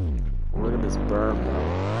 Look at this berm, though.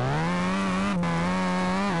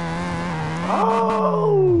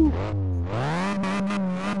 Oh!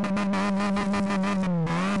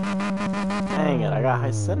 Dang it, I got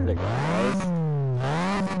high centered again, guys.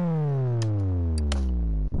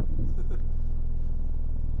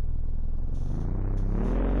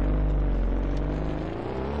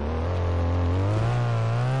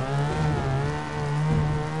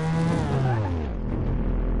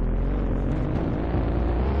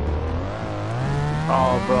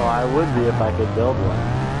 Oh, bro, I would be if I could build one.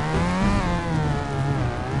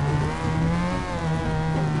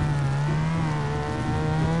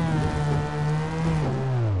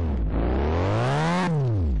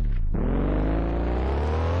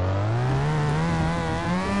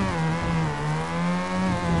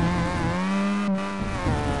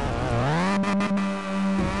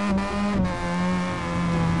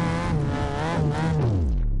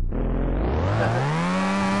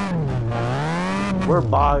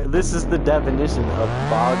 This is the definition of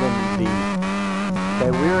bogging deep.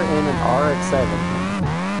 Okay, we were in an RX-7.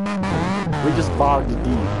 We just bogged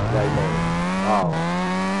deep right there. Oh,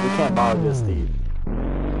 we can't bog this deep.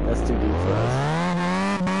 That's too deep for us.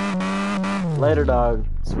 Later, dog.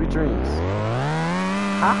 Sweet dreams.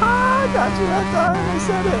 Haha, got you that time. I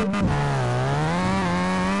said it.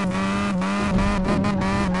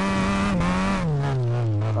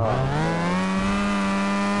 Oh, man.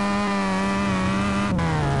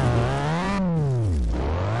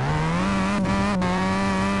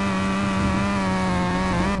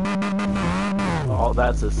 Oh,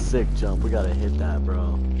 that's a sick jump. We gotta hit that,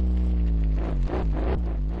 bro.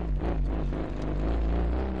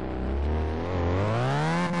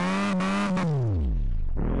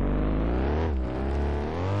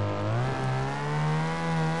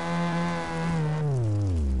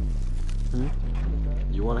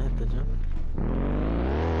 You wanna hit the jump?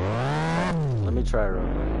 Okay, let me try real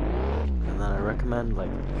quick. And then I recommend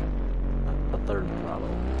like a third throttle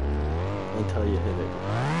until you hit it.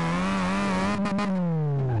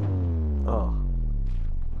 Oh.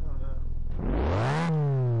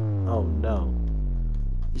 Oh no.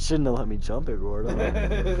 You shouldn't have let me jump it, Gordo.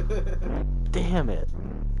 Damn it.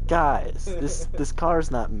 Guys, this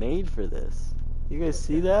car's not made for this. You guys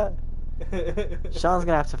see that? Sean's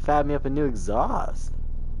gonna have to fab me up a new exhaust.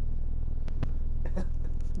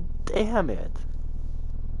 Damn it.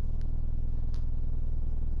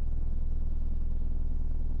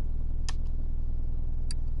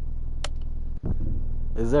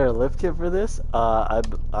 Is there a lift kit for this? I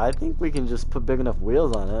think we can just put big enough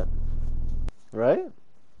wheels on it. Right?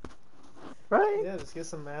 Right? Yeah, just get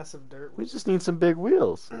some massive dirt. We just need some big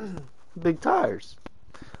wheels. Big tires.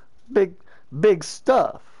 Big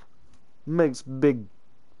stuff. Makes big,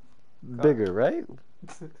 bigger, right?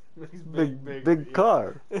 Makes Big yeah.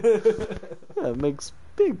 car. Yeah, it makes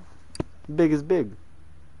big. Big is big.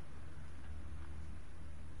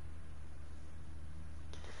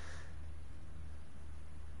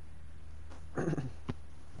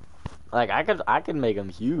 Like I could make them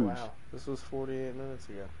huge. Wow, this was 48 minutes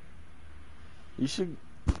ago. You should.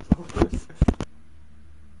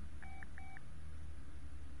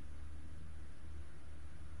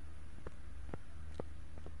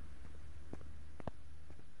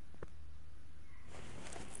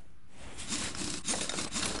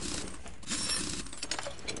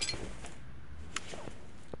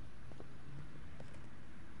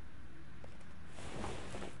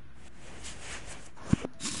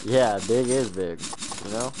 Yeah, big is big.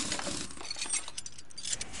 You know.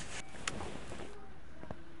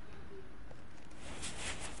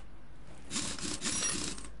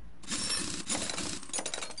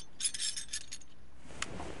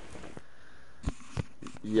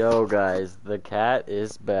 Yo, guys, the cat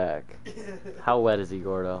is back. How wet is he,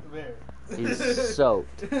 Gordo? Very. He's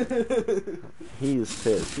soaked. He is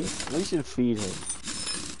pissed. We should feed him.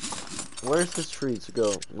 Where's his treats?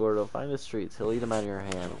 Go, Gordo. Find his treats. He'll eat them out of your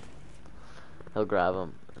hand. He'll grab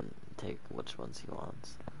them and take which ones he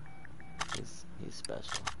wants. He's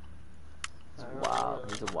special. He's wild.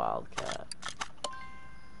 He's a wild cat.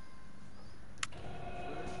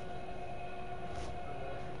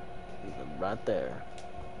 He's right there.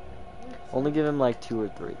 Only give him like 2 or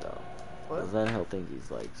 3 though. What? Because then he'll think he's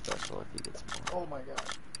like special if he gets more. Oh my god.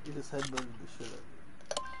 You just headbutted the shit out of me.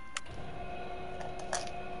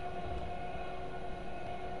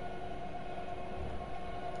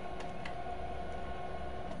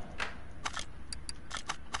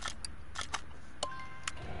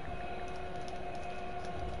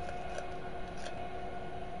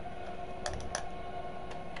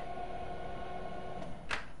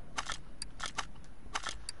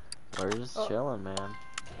 We're just chilling, man.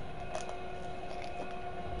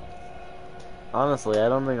 Honestly, I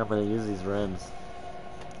don't think I'm gonna use these rims.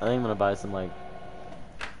 I think I'm gonna buy some like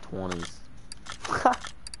 20s.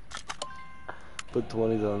 Put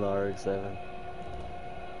 20s on the RX-7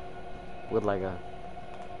 with like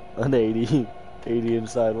an 80 inch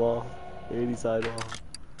sidewall, 80 sidewall.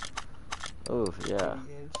 Oof, yeah.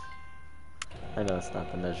 I know it's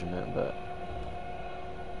not the measurement, but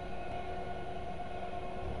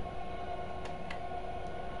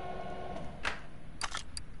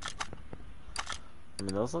I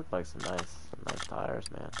mean, those look like some nice tires,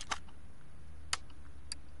 man.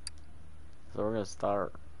 So we're gonna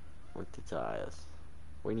start with the tires.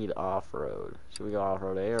 We need off-road. Should we go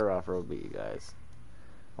off-road A or off-road B, guys?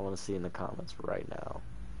 I want to see in the comments right now.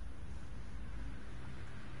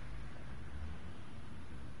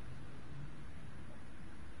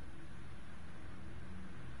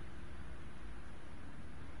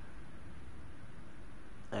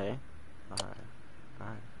 A? Alright.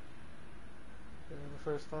 Alright. The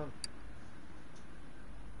first one.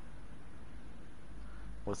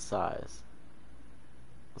 What size?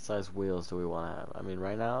 What size wheels do we want to have? I mean,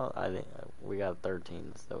 right now, I think we got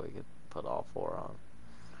 13s that we could put all 4 on.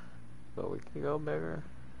 But we could go bigger.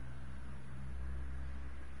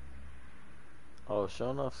 Oh, show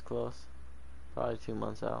enough's close. Probably 2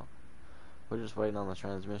 months out. We're just waiting on the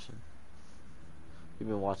transmission. You've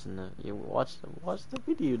been watching watch the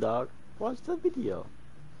video, dog. Watch the video.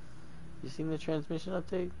 You seen the transmission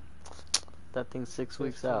update? That thing's 6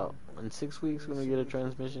 weeks out. In 6 weeks, when we get a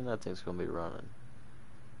transmission, that thing's gonna be running.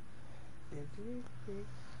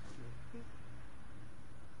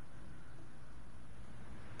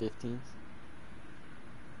 15s.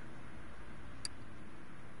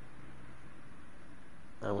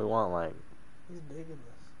 And we want like He's digging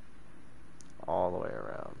this. all the way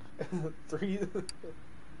around. 3.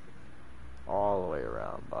 All the way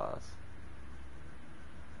around, boss.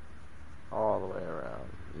 All the way around.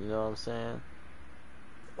 You know what I'm saying?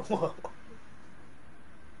 Whoa.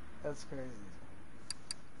 That's crazy.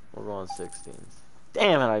 We're going 16s.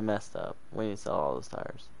 Damn it, I messed up. We need to sell all those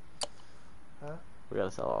tires. Huh? We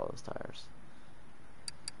gotta sell all those tires.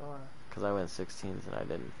 Why? Because I went 16s and I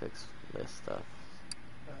didn't fix this stuff.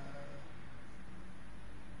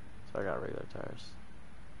 So I got regular tires.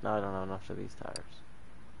 Now I don't have enough for these tires.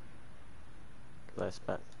 Because I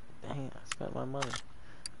spent... Dang it, I spent my money.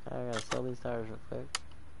 I gotta sell these tires real quick.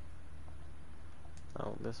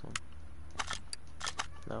 Oh, this one.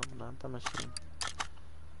 No, not the machine.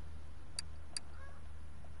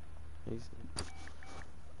 He's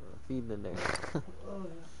feeding in there.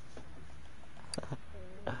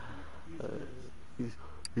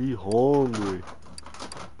 He's hungry.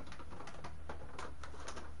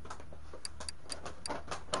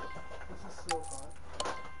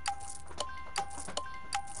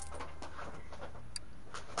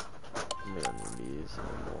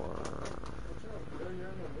 more.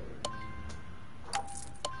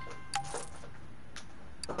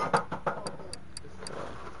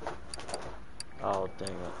 Oh dang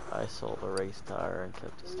it! I sold a race tire and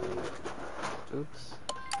kept this tank. Oops.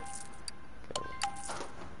 Okay.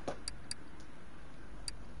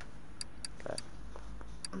 Okay.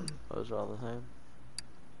 Those are all the same.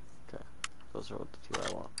 Okay. Those are what the two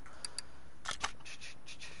I want.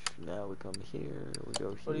 Now we come here. We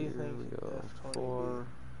go What do you here. think? We go F20B? 4,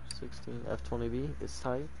 16. F20B. It's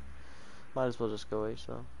tight. Might as well just go H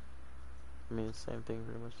though. I mean, it's the same thing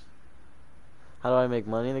pretty much. How do I make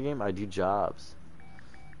money in the game? I do jobs.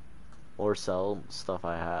 Or sell stuff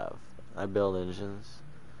I have. I build engines.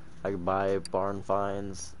 I could buy barn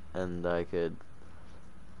finds and I could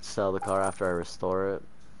sell the car after I restore it.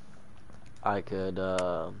 I could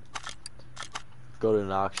go to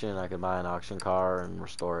an auction. I could buy an auction car and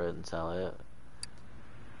restore it and sell it.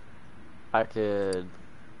 I could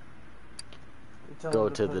go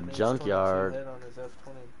to the junkyard. Head on his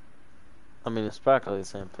F20. I mean, it's practically the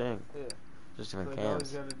same thing. Yeah. Just different All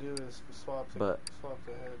he's cams. got to do is swap the head.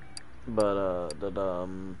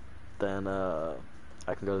 Then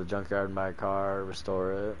I can go to the junkyard and buy a car,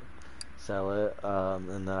 restore it, sell it,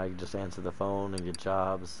 and then I can just answer the phone and get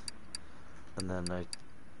jobs, and then I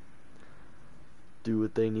do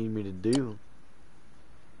what they need me to do.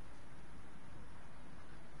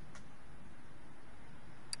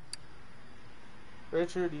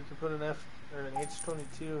 Richard, you can put an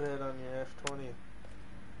H22 head on your F20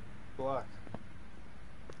 block.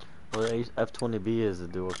 Well, the F20B is a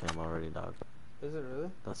dual cam already, dog. Is it really?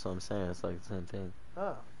 That's what I'm saying. It's like the same thing.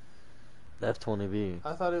 Oh. The F20B.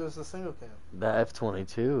 I thought it was the single cam. The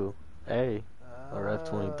F22A or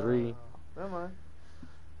F23. Never mind.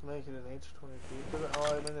 Make it an H22. Oh,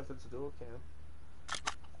 I mean if it's a dual cam.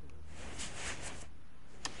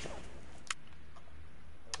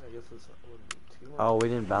 I guess this wouldn't be too much. Oh, we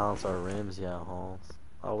didn't balance our rims yet, Holmes.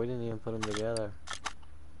 Oh, we didn't even put them together.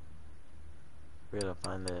 We gotta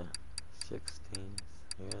find the 16s.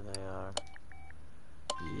 Here they are.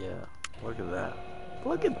 Yeah, look at that.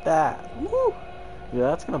 Look at that. Woo! Yeah,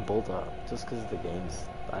 that's gonna bolt up just because the game's.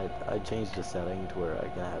 I changed the setting to where I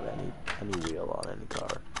can have any wheel on any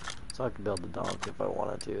car, so I can build the donk if I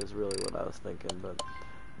wanted to. Is really what I was thinking, but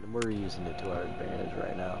we're using it to our advantage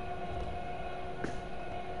right now.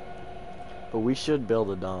 But we should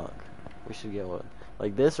build a donk. We should get one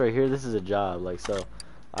like this right here. This is a job. Like so,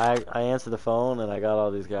 I answer the phone and I got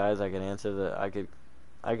all these guys. I can answer the. I could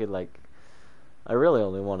like. I really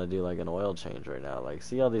only want to do like an oil change right now. Like,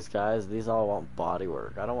 see all these guys? These all want body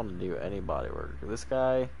work. I don't want to do any body work. This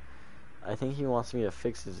guy, I think he wants me to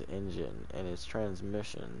fix his engine and his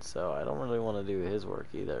transmission. So I don't really want to do his work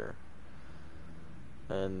either.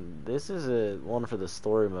 And this is a one for the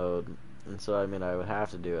story mode. And so, I mean, I would have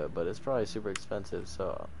to do it. But it's probably super expensive.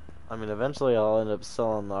 So, I mean, eventually I'll end up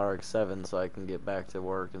selling the RX-7 so I can get back to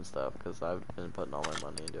work and stuff. Because I've been putting all my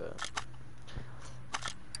money into it.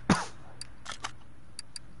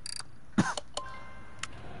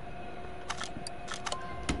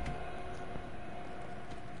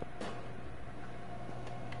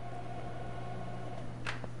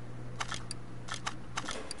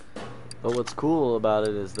 But what's cool about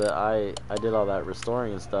it is that I did all that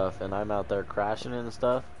restoring and stuff, and I'm out there crashing it and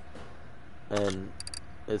stuff, and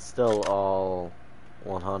it's still all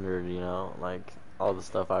 100, you know, like all the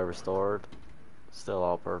stuff I restored, still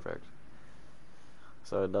all perfect.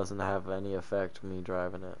 So it doesn't have any effect me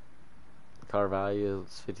driving it. The car value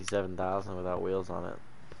is 57,000 without wheels on it.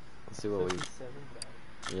 Let's see what we.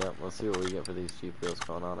 Yep, let's see what we get for these cheap wheels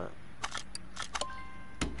going on it.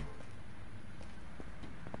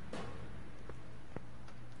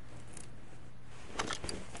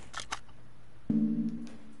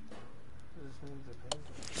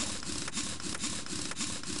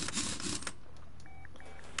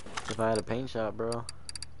 If I had a paint shop, bro.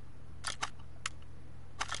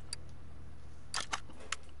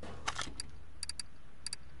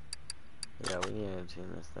 Yeah, we need to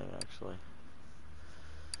tune this thing actually.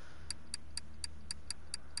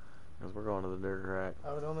 Because we're going to the dirt track.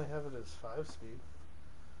 I would only have it as 5-speed.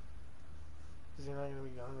 Because you're not going to be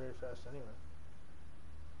going very fast anyway.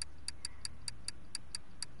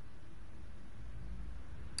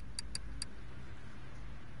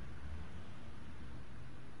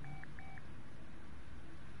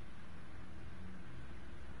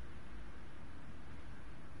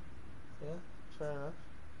 Yeah, fair enough.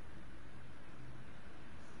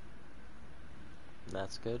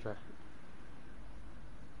 That's good, right?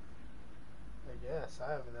 I guess.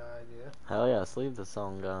 I have no idea. Hell yeah, sleeve the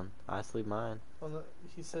song gun. I sleeve mine. Well, no,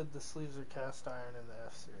 he said the sleeves are cast iron in the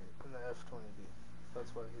F series, in the F20B.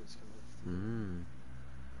 That's why he was convinced. Mm.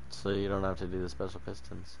 So you don't have to do the special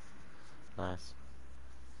pistons. Nice.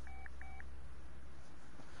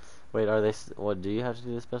 Wait, are they? What do you have to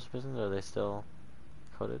do the special pistons? Or are they still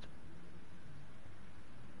coated?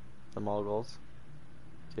 The mall golds?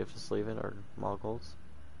 Do you have to sleeve it or mall golds?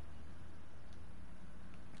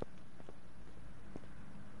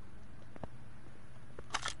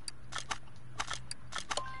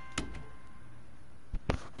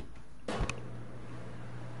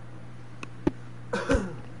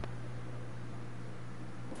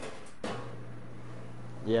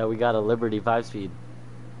 Yeah, we got a Liberty 5-speed.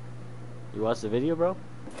 You watched the video, bro?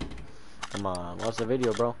 Come on, watch the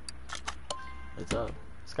video, bro. It's up.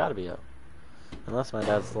 It's gotta be up. Unless my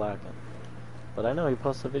dad's slacking. But I know he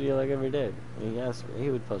posts a video like every day. He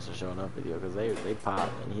would post a showing up video because they pop,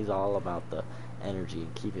 and he's all about the energy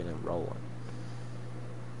and keeping it rolling.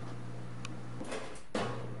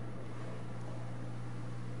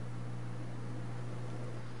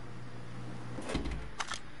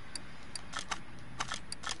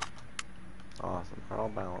 Awesome. They're all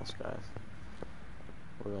balanced, guys.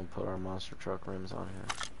 We're gonna put our monster truck rims on here.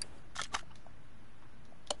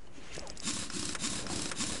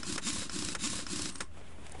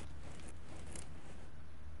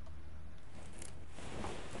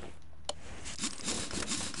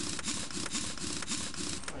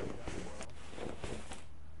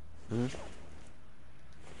 Hmm?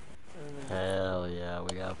 Hell yeah,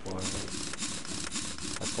 we got 4 of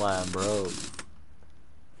them. That's why I'm broke.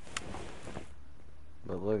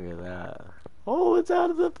 But look at that. Oh, it's out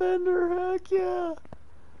of the fender, heck yeah!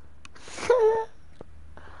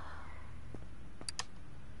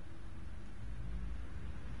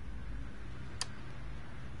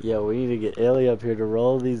 Yeah, we need to get Ellie up here to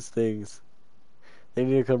roll these things. They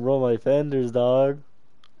need to come roll my fenders, dog.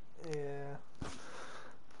 Yeah.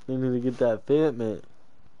 They need to get that fitment.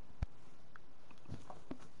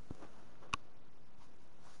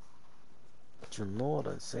 But you know what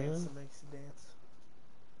I'm saying? Dance that makes you dance.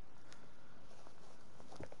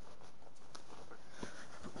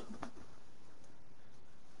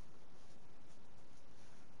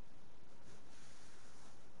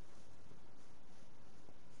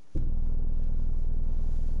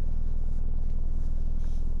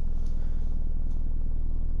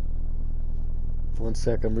 One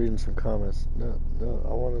sec, I'm reading some comments. No,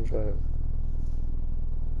 I want to drive.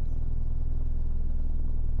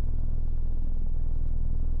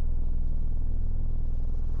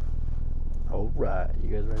 Alright, you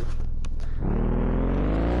guys ready?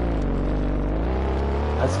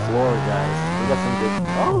 That's floor, guys. We got some big.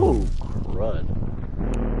 Oh, crud.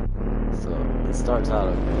 So, it starts out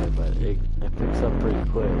okay, but it picks up pretty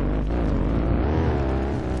quick.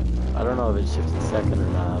 I don't know if it shifts to second or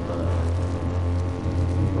not, but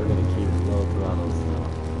we're gonna keep low throttle still.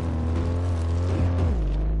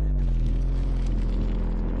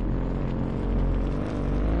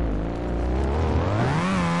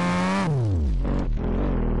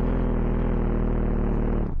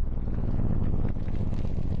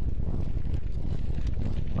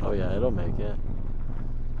 Oh yeah, it'll make it.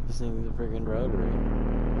 This thing's a freaking rotary.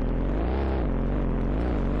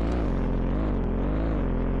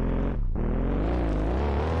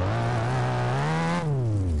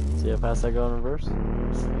 See how fast I go in reverse?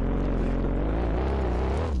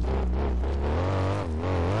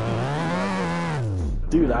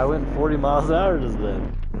 Dude, I went 40 miles an hour just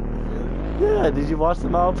then. Yeah, did you watch the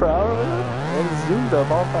mile per hour with it? It zoomed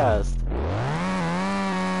up all fast.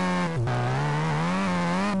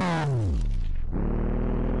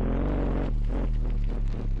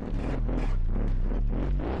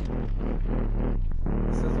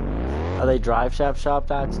 Are they drive shaft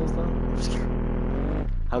shop axles though? I'm just kidding.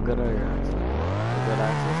 How good are your axles? Are good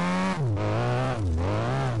axles?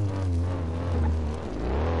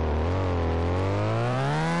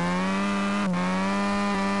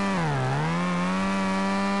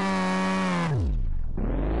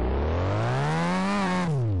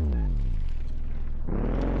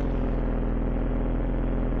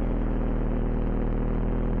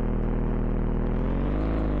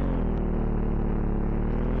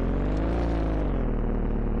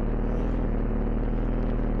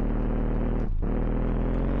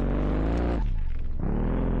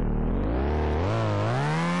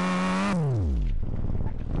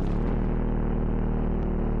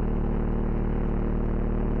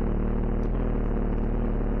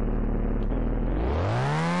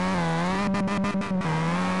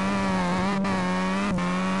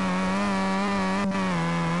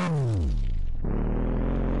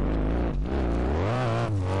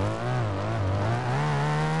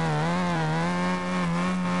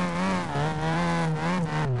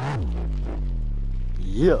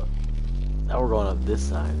 Yeah. Now we're going up this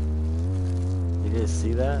side. You guys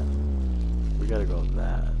see that? We gotta go up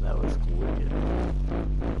that. That was wicked.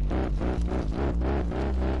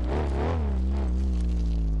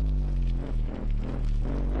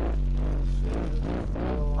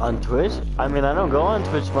 On Twitch? I mean, I don't go on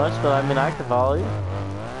Twitch much, but I mean, I could follow you.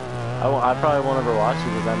 I probably won't ever watch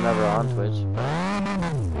you because I'm never on Twitch. But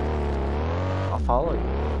I'll follow you.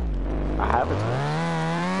 I have a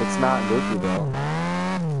Twitch. It's not Goofy though.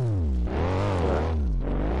 But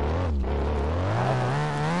I have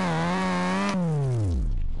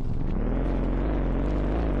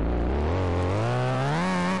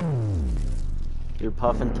it. You're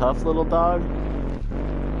puffin' tough, little dog?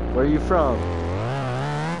 Where are you from?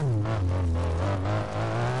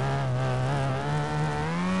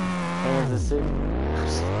 Kansas City?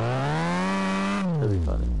 That'd be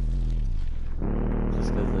funny. Just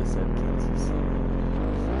because they said Kansas City.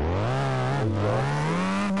 New York City.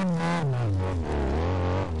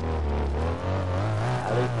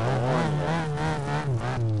 California.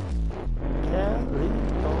 California.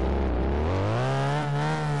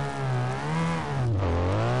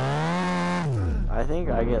 I think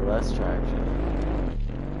I get less traction.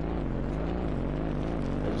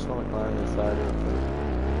 I just want to climb this side real quick.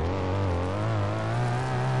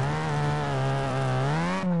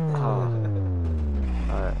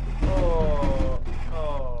 Alright.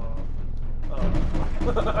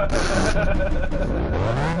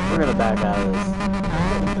 We're gonna back out of this.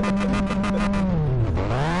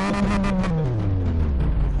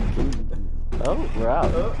 Oh, we're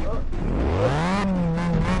out.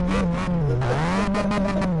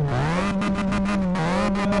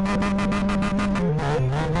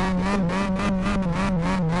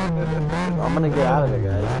 I'm gonna get out of it,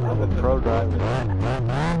 guys. I'm a pro driver.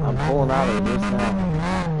 I'm pulling out of it just now.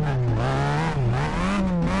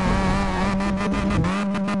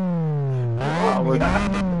 Oh,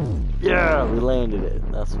 yeah, we landed it.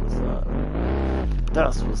 That's what's up.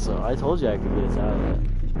 That's what's up. I told you I could get us out of it.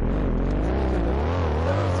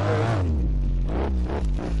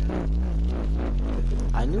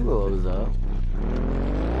 I knew what was up.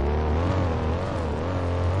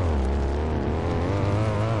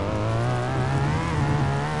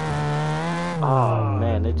 Oh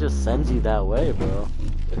man, it just sends you that way, bro.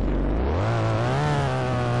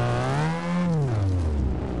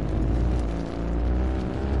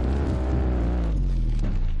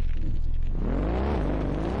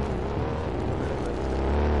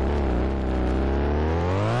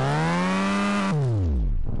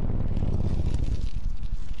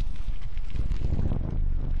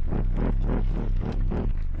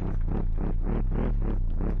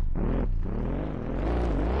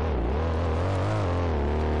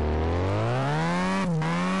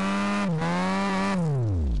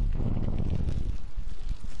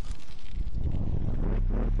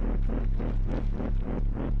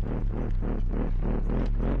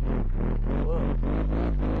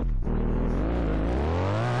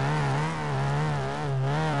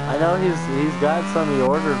 I know he's got some he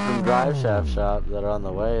ordered from Drive Shaft Shop that are on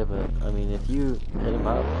the way, but I mean, if you hit him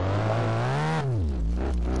up,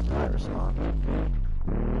 he might respond.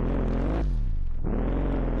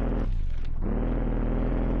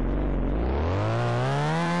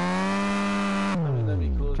 I mean, that'd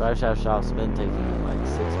be cool. Drive Shaft Shop's been taking him like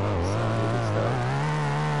 6 months. So good stuff.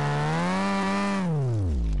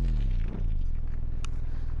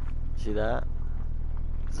 See that?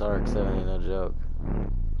 Zark70, no joke.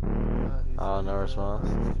 Oh, no response?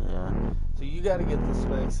 Yeah. So you gotta get the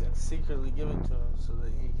specs and secretly give it to him so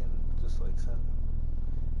that he can just like send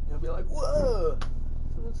it. He'll be like, whoa!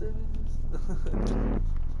 Someone sent me this.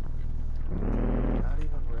 Not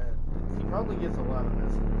even read. He probably gets a lot of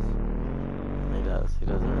messages. He does. He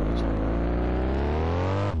doesn't really check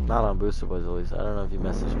out. Not on Booster Boys, at least. I don't know if you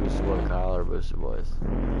message Booster Boy Kyle or Booster Boys.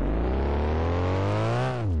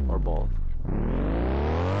 Or both.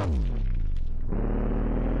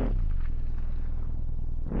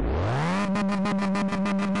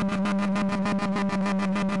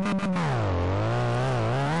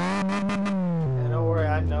 And don't worry,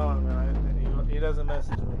 I know him, right? He doesn't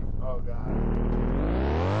message me. Oh, God.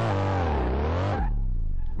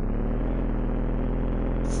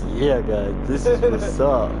 Yeah, guys, this is what's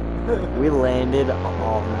up. We landed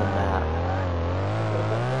on the map.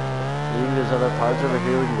 You think there's other parts over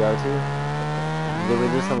here we can go to? Did we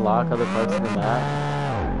just unlock other parts of the map?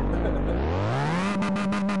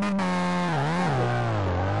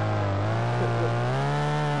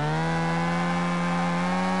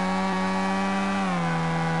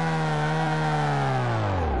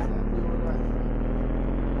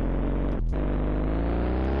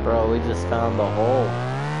 Bro, we just found the hole.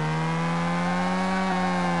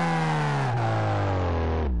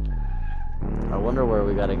 I wonder where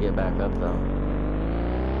we gotta get back up though.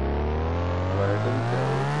 Where do we go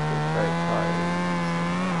to the right place?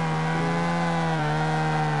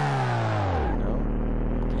 No?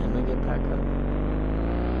 Can we get back up?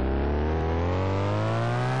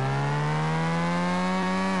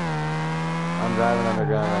 I'm driving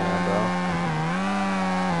underground right now, bro.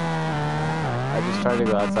 I just tried to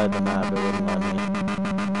go outside the map, it wouldn't let me.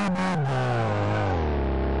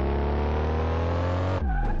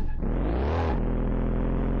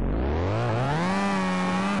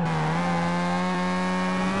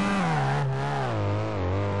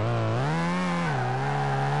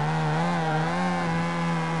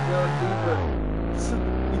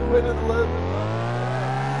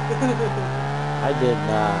 I did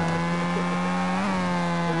not.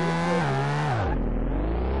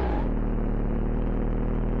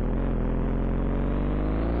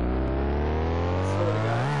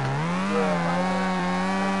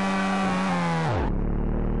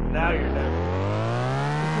 Now you're never.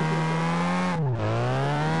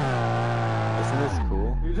 Isn't this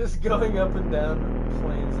cool? You're just going up and down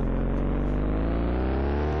planes of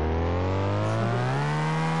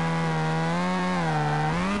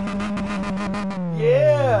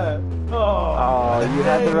yeah! Oh, you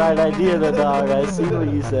had the right idea, the dog. I see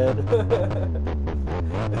what you said.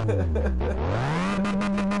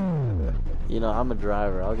 You know, I'm a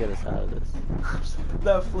driver. I'll get us out of this.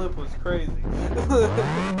 That flip was crazy.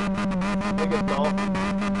 Like a dolphin.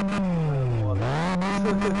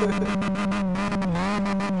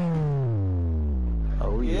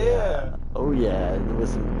 Oh yeah. Oh yeah. There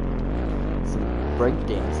was some break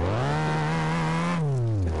dancing.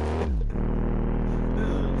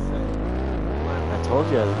 I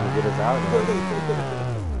told you I was gonna get us out of here.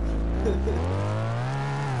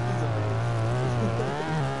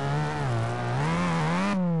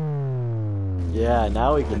 Yeah,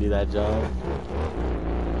 now we can do that jump.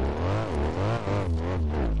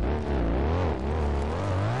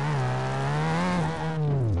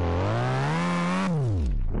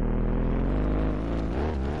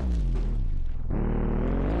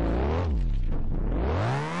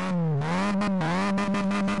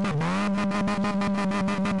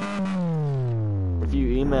 If you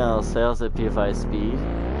email sales@PFIspeed,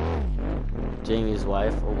 Jamie's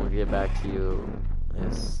wife will get back to you.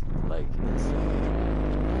 It's like this.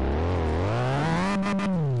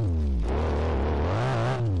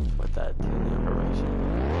 With that tuning information.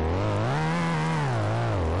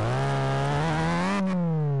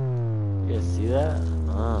 You guys see that?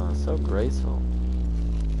 Oh, so graceful.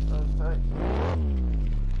 That's nice.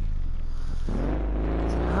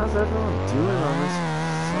 So how's everyone doing on this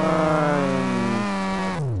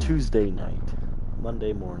fine Tuesday night?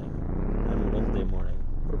 Monday morning. I mean Wednesday morning.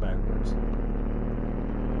 We're backwards.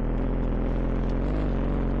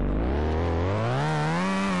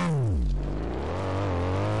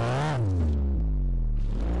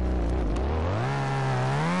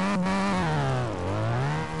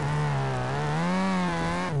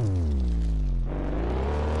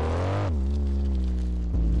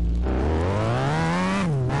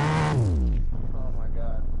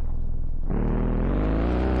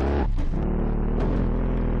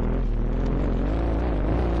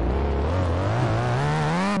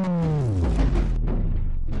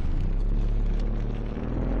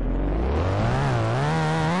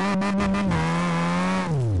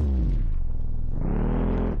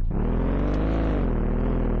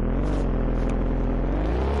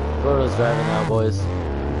 Gordo's driving now, boys.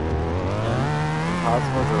 And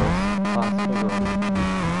possible girls. Possible girls.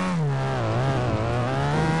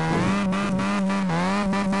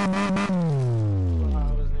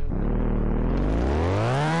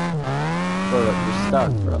 Gordo, you're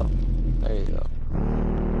stuck, bro. There you go.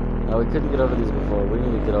 No, we couldn't get over these before. We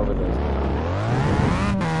need to get over those now.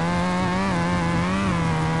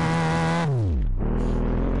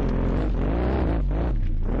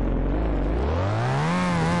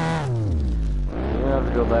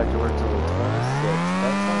 Go back to work till the 26th.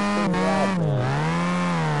 That sounds pretty rad, man.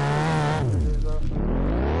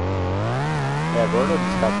 Yeah, Gordo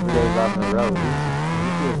just got 3 days off in a row. He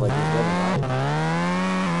feels like he's living life.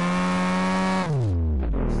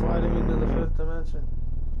 Sliding into the 5th dimension.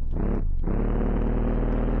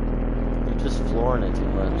 You're just flooring it too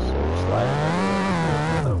much, so you're sliding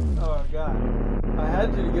everywhere. Oh god. I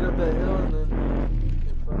had to get up that hill and then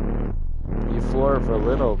get fucked. You floor it for a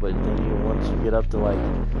little, but then once you get up to like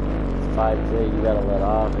 5K, you gotta let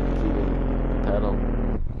off and keep it pedal.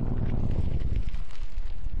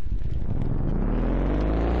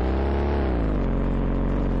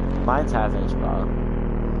 mine's half-inch, bro.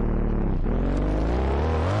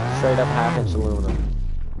 Straight up half-inch aluminum.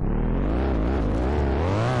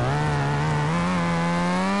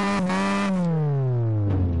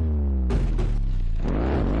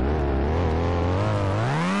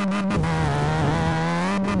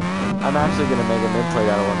 I'm actually gonna make a mid-plate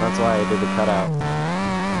out of one. That's why I did the cutout.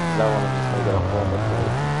 Cause I want to just make it a whole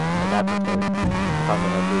mid-plate, like afterplate. If I'm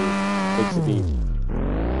gonna do Pfispeed.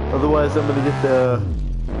 Otherwise, I'm gonna get the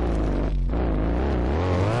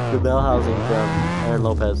bell housing from Aaron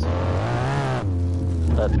Lopez.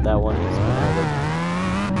 That one he's inherited.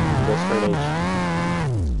 Go straight H.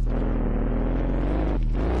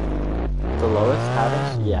 The lowest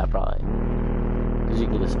half-inch? Yeah, probably. Cause you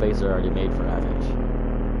can get a spacer already made for half-inch.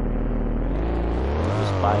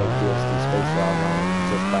 Buy a DSD spacer online,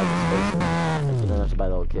 just buy the spacer. Like, you don't have to buy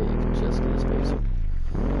the whole kit, you can just get a spacer.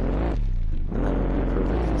 And that would be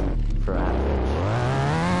perfect for a half-inch.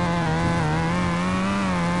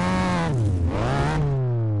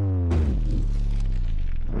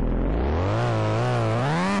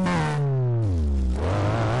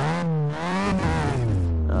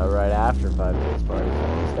 Right after 5K's party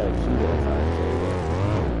time, just gotta keep it at 5K.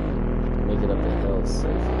 Make it up the hill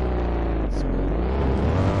safely. Smooth.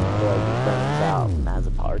 Like he burns out and has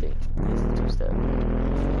a party. He's the two-step.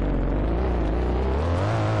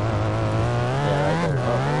 Yeah, right there. Oh.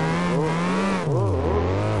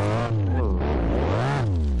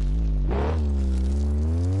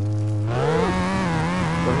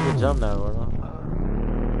 Look at the jump now, Gordo.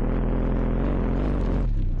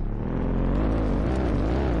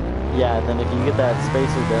 Yeah, and then if you get that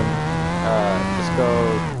spacer, then just go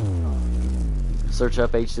search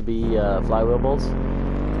up H2B flywheel bolts.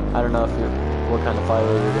 I don't know if what kind of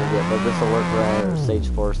flywheel you're gonna get, but this will work for stage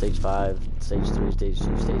 4, stage 5, stage 3, stage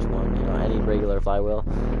 2, stage 1. You know, any regular flywheel.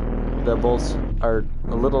 The bolts are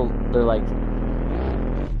they're like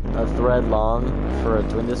a thread long for a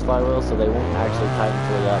twin disc flywheel, so they won't actually tighten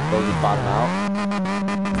fully up. They'll just bottom out,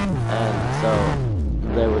 and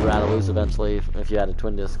so they would rattle loose eventually if you had a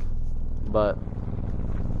twin disc. But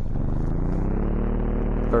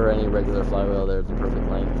for any regular flywheel, they're the perfect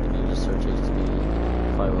length, and you just search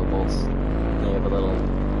HTB flywheel bolts. They have a little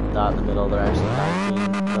dot in the middle. They're actually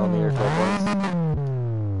 19mm 12 points.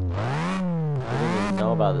 I didn't even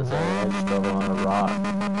know about this area. I just drove along a rock.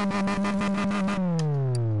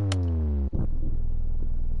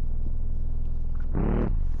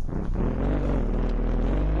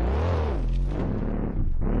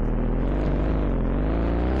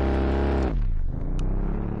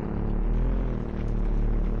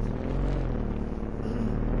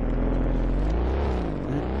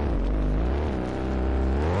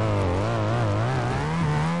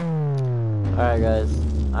 Alright guys,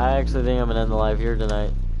 I actually think I'm gonna end the live here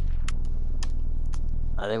tonight.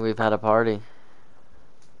 I think we've had a party.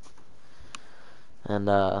 And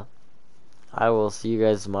I will see you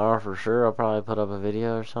guys tomorrow for sure. I'll probably put up a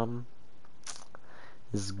video or something.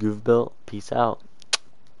 This is Goof Built. Peace out.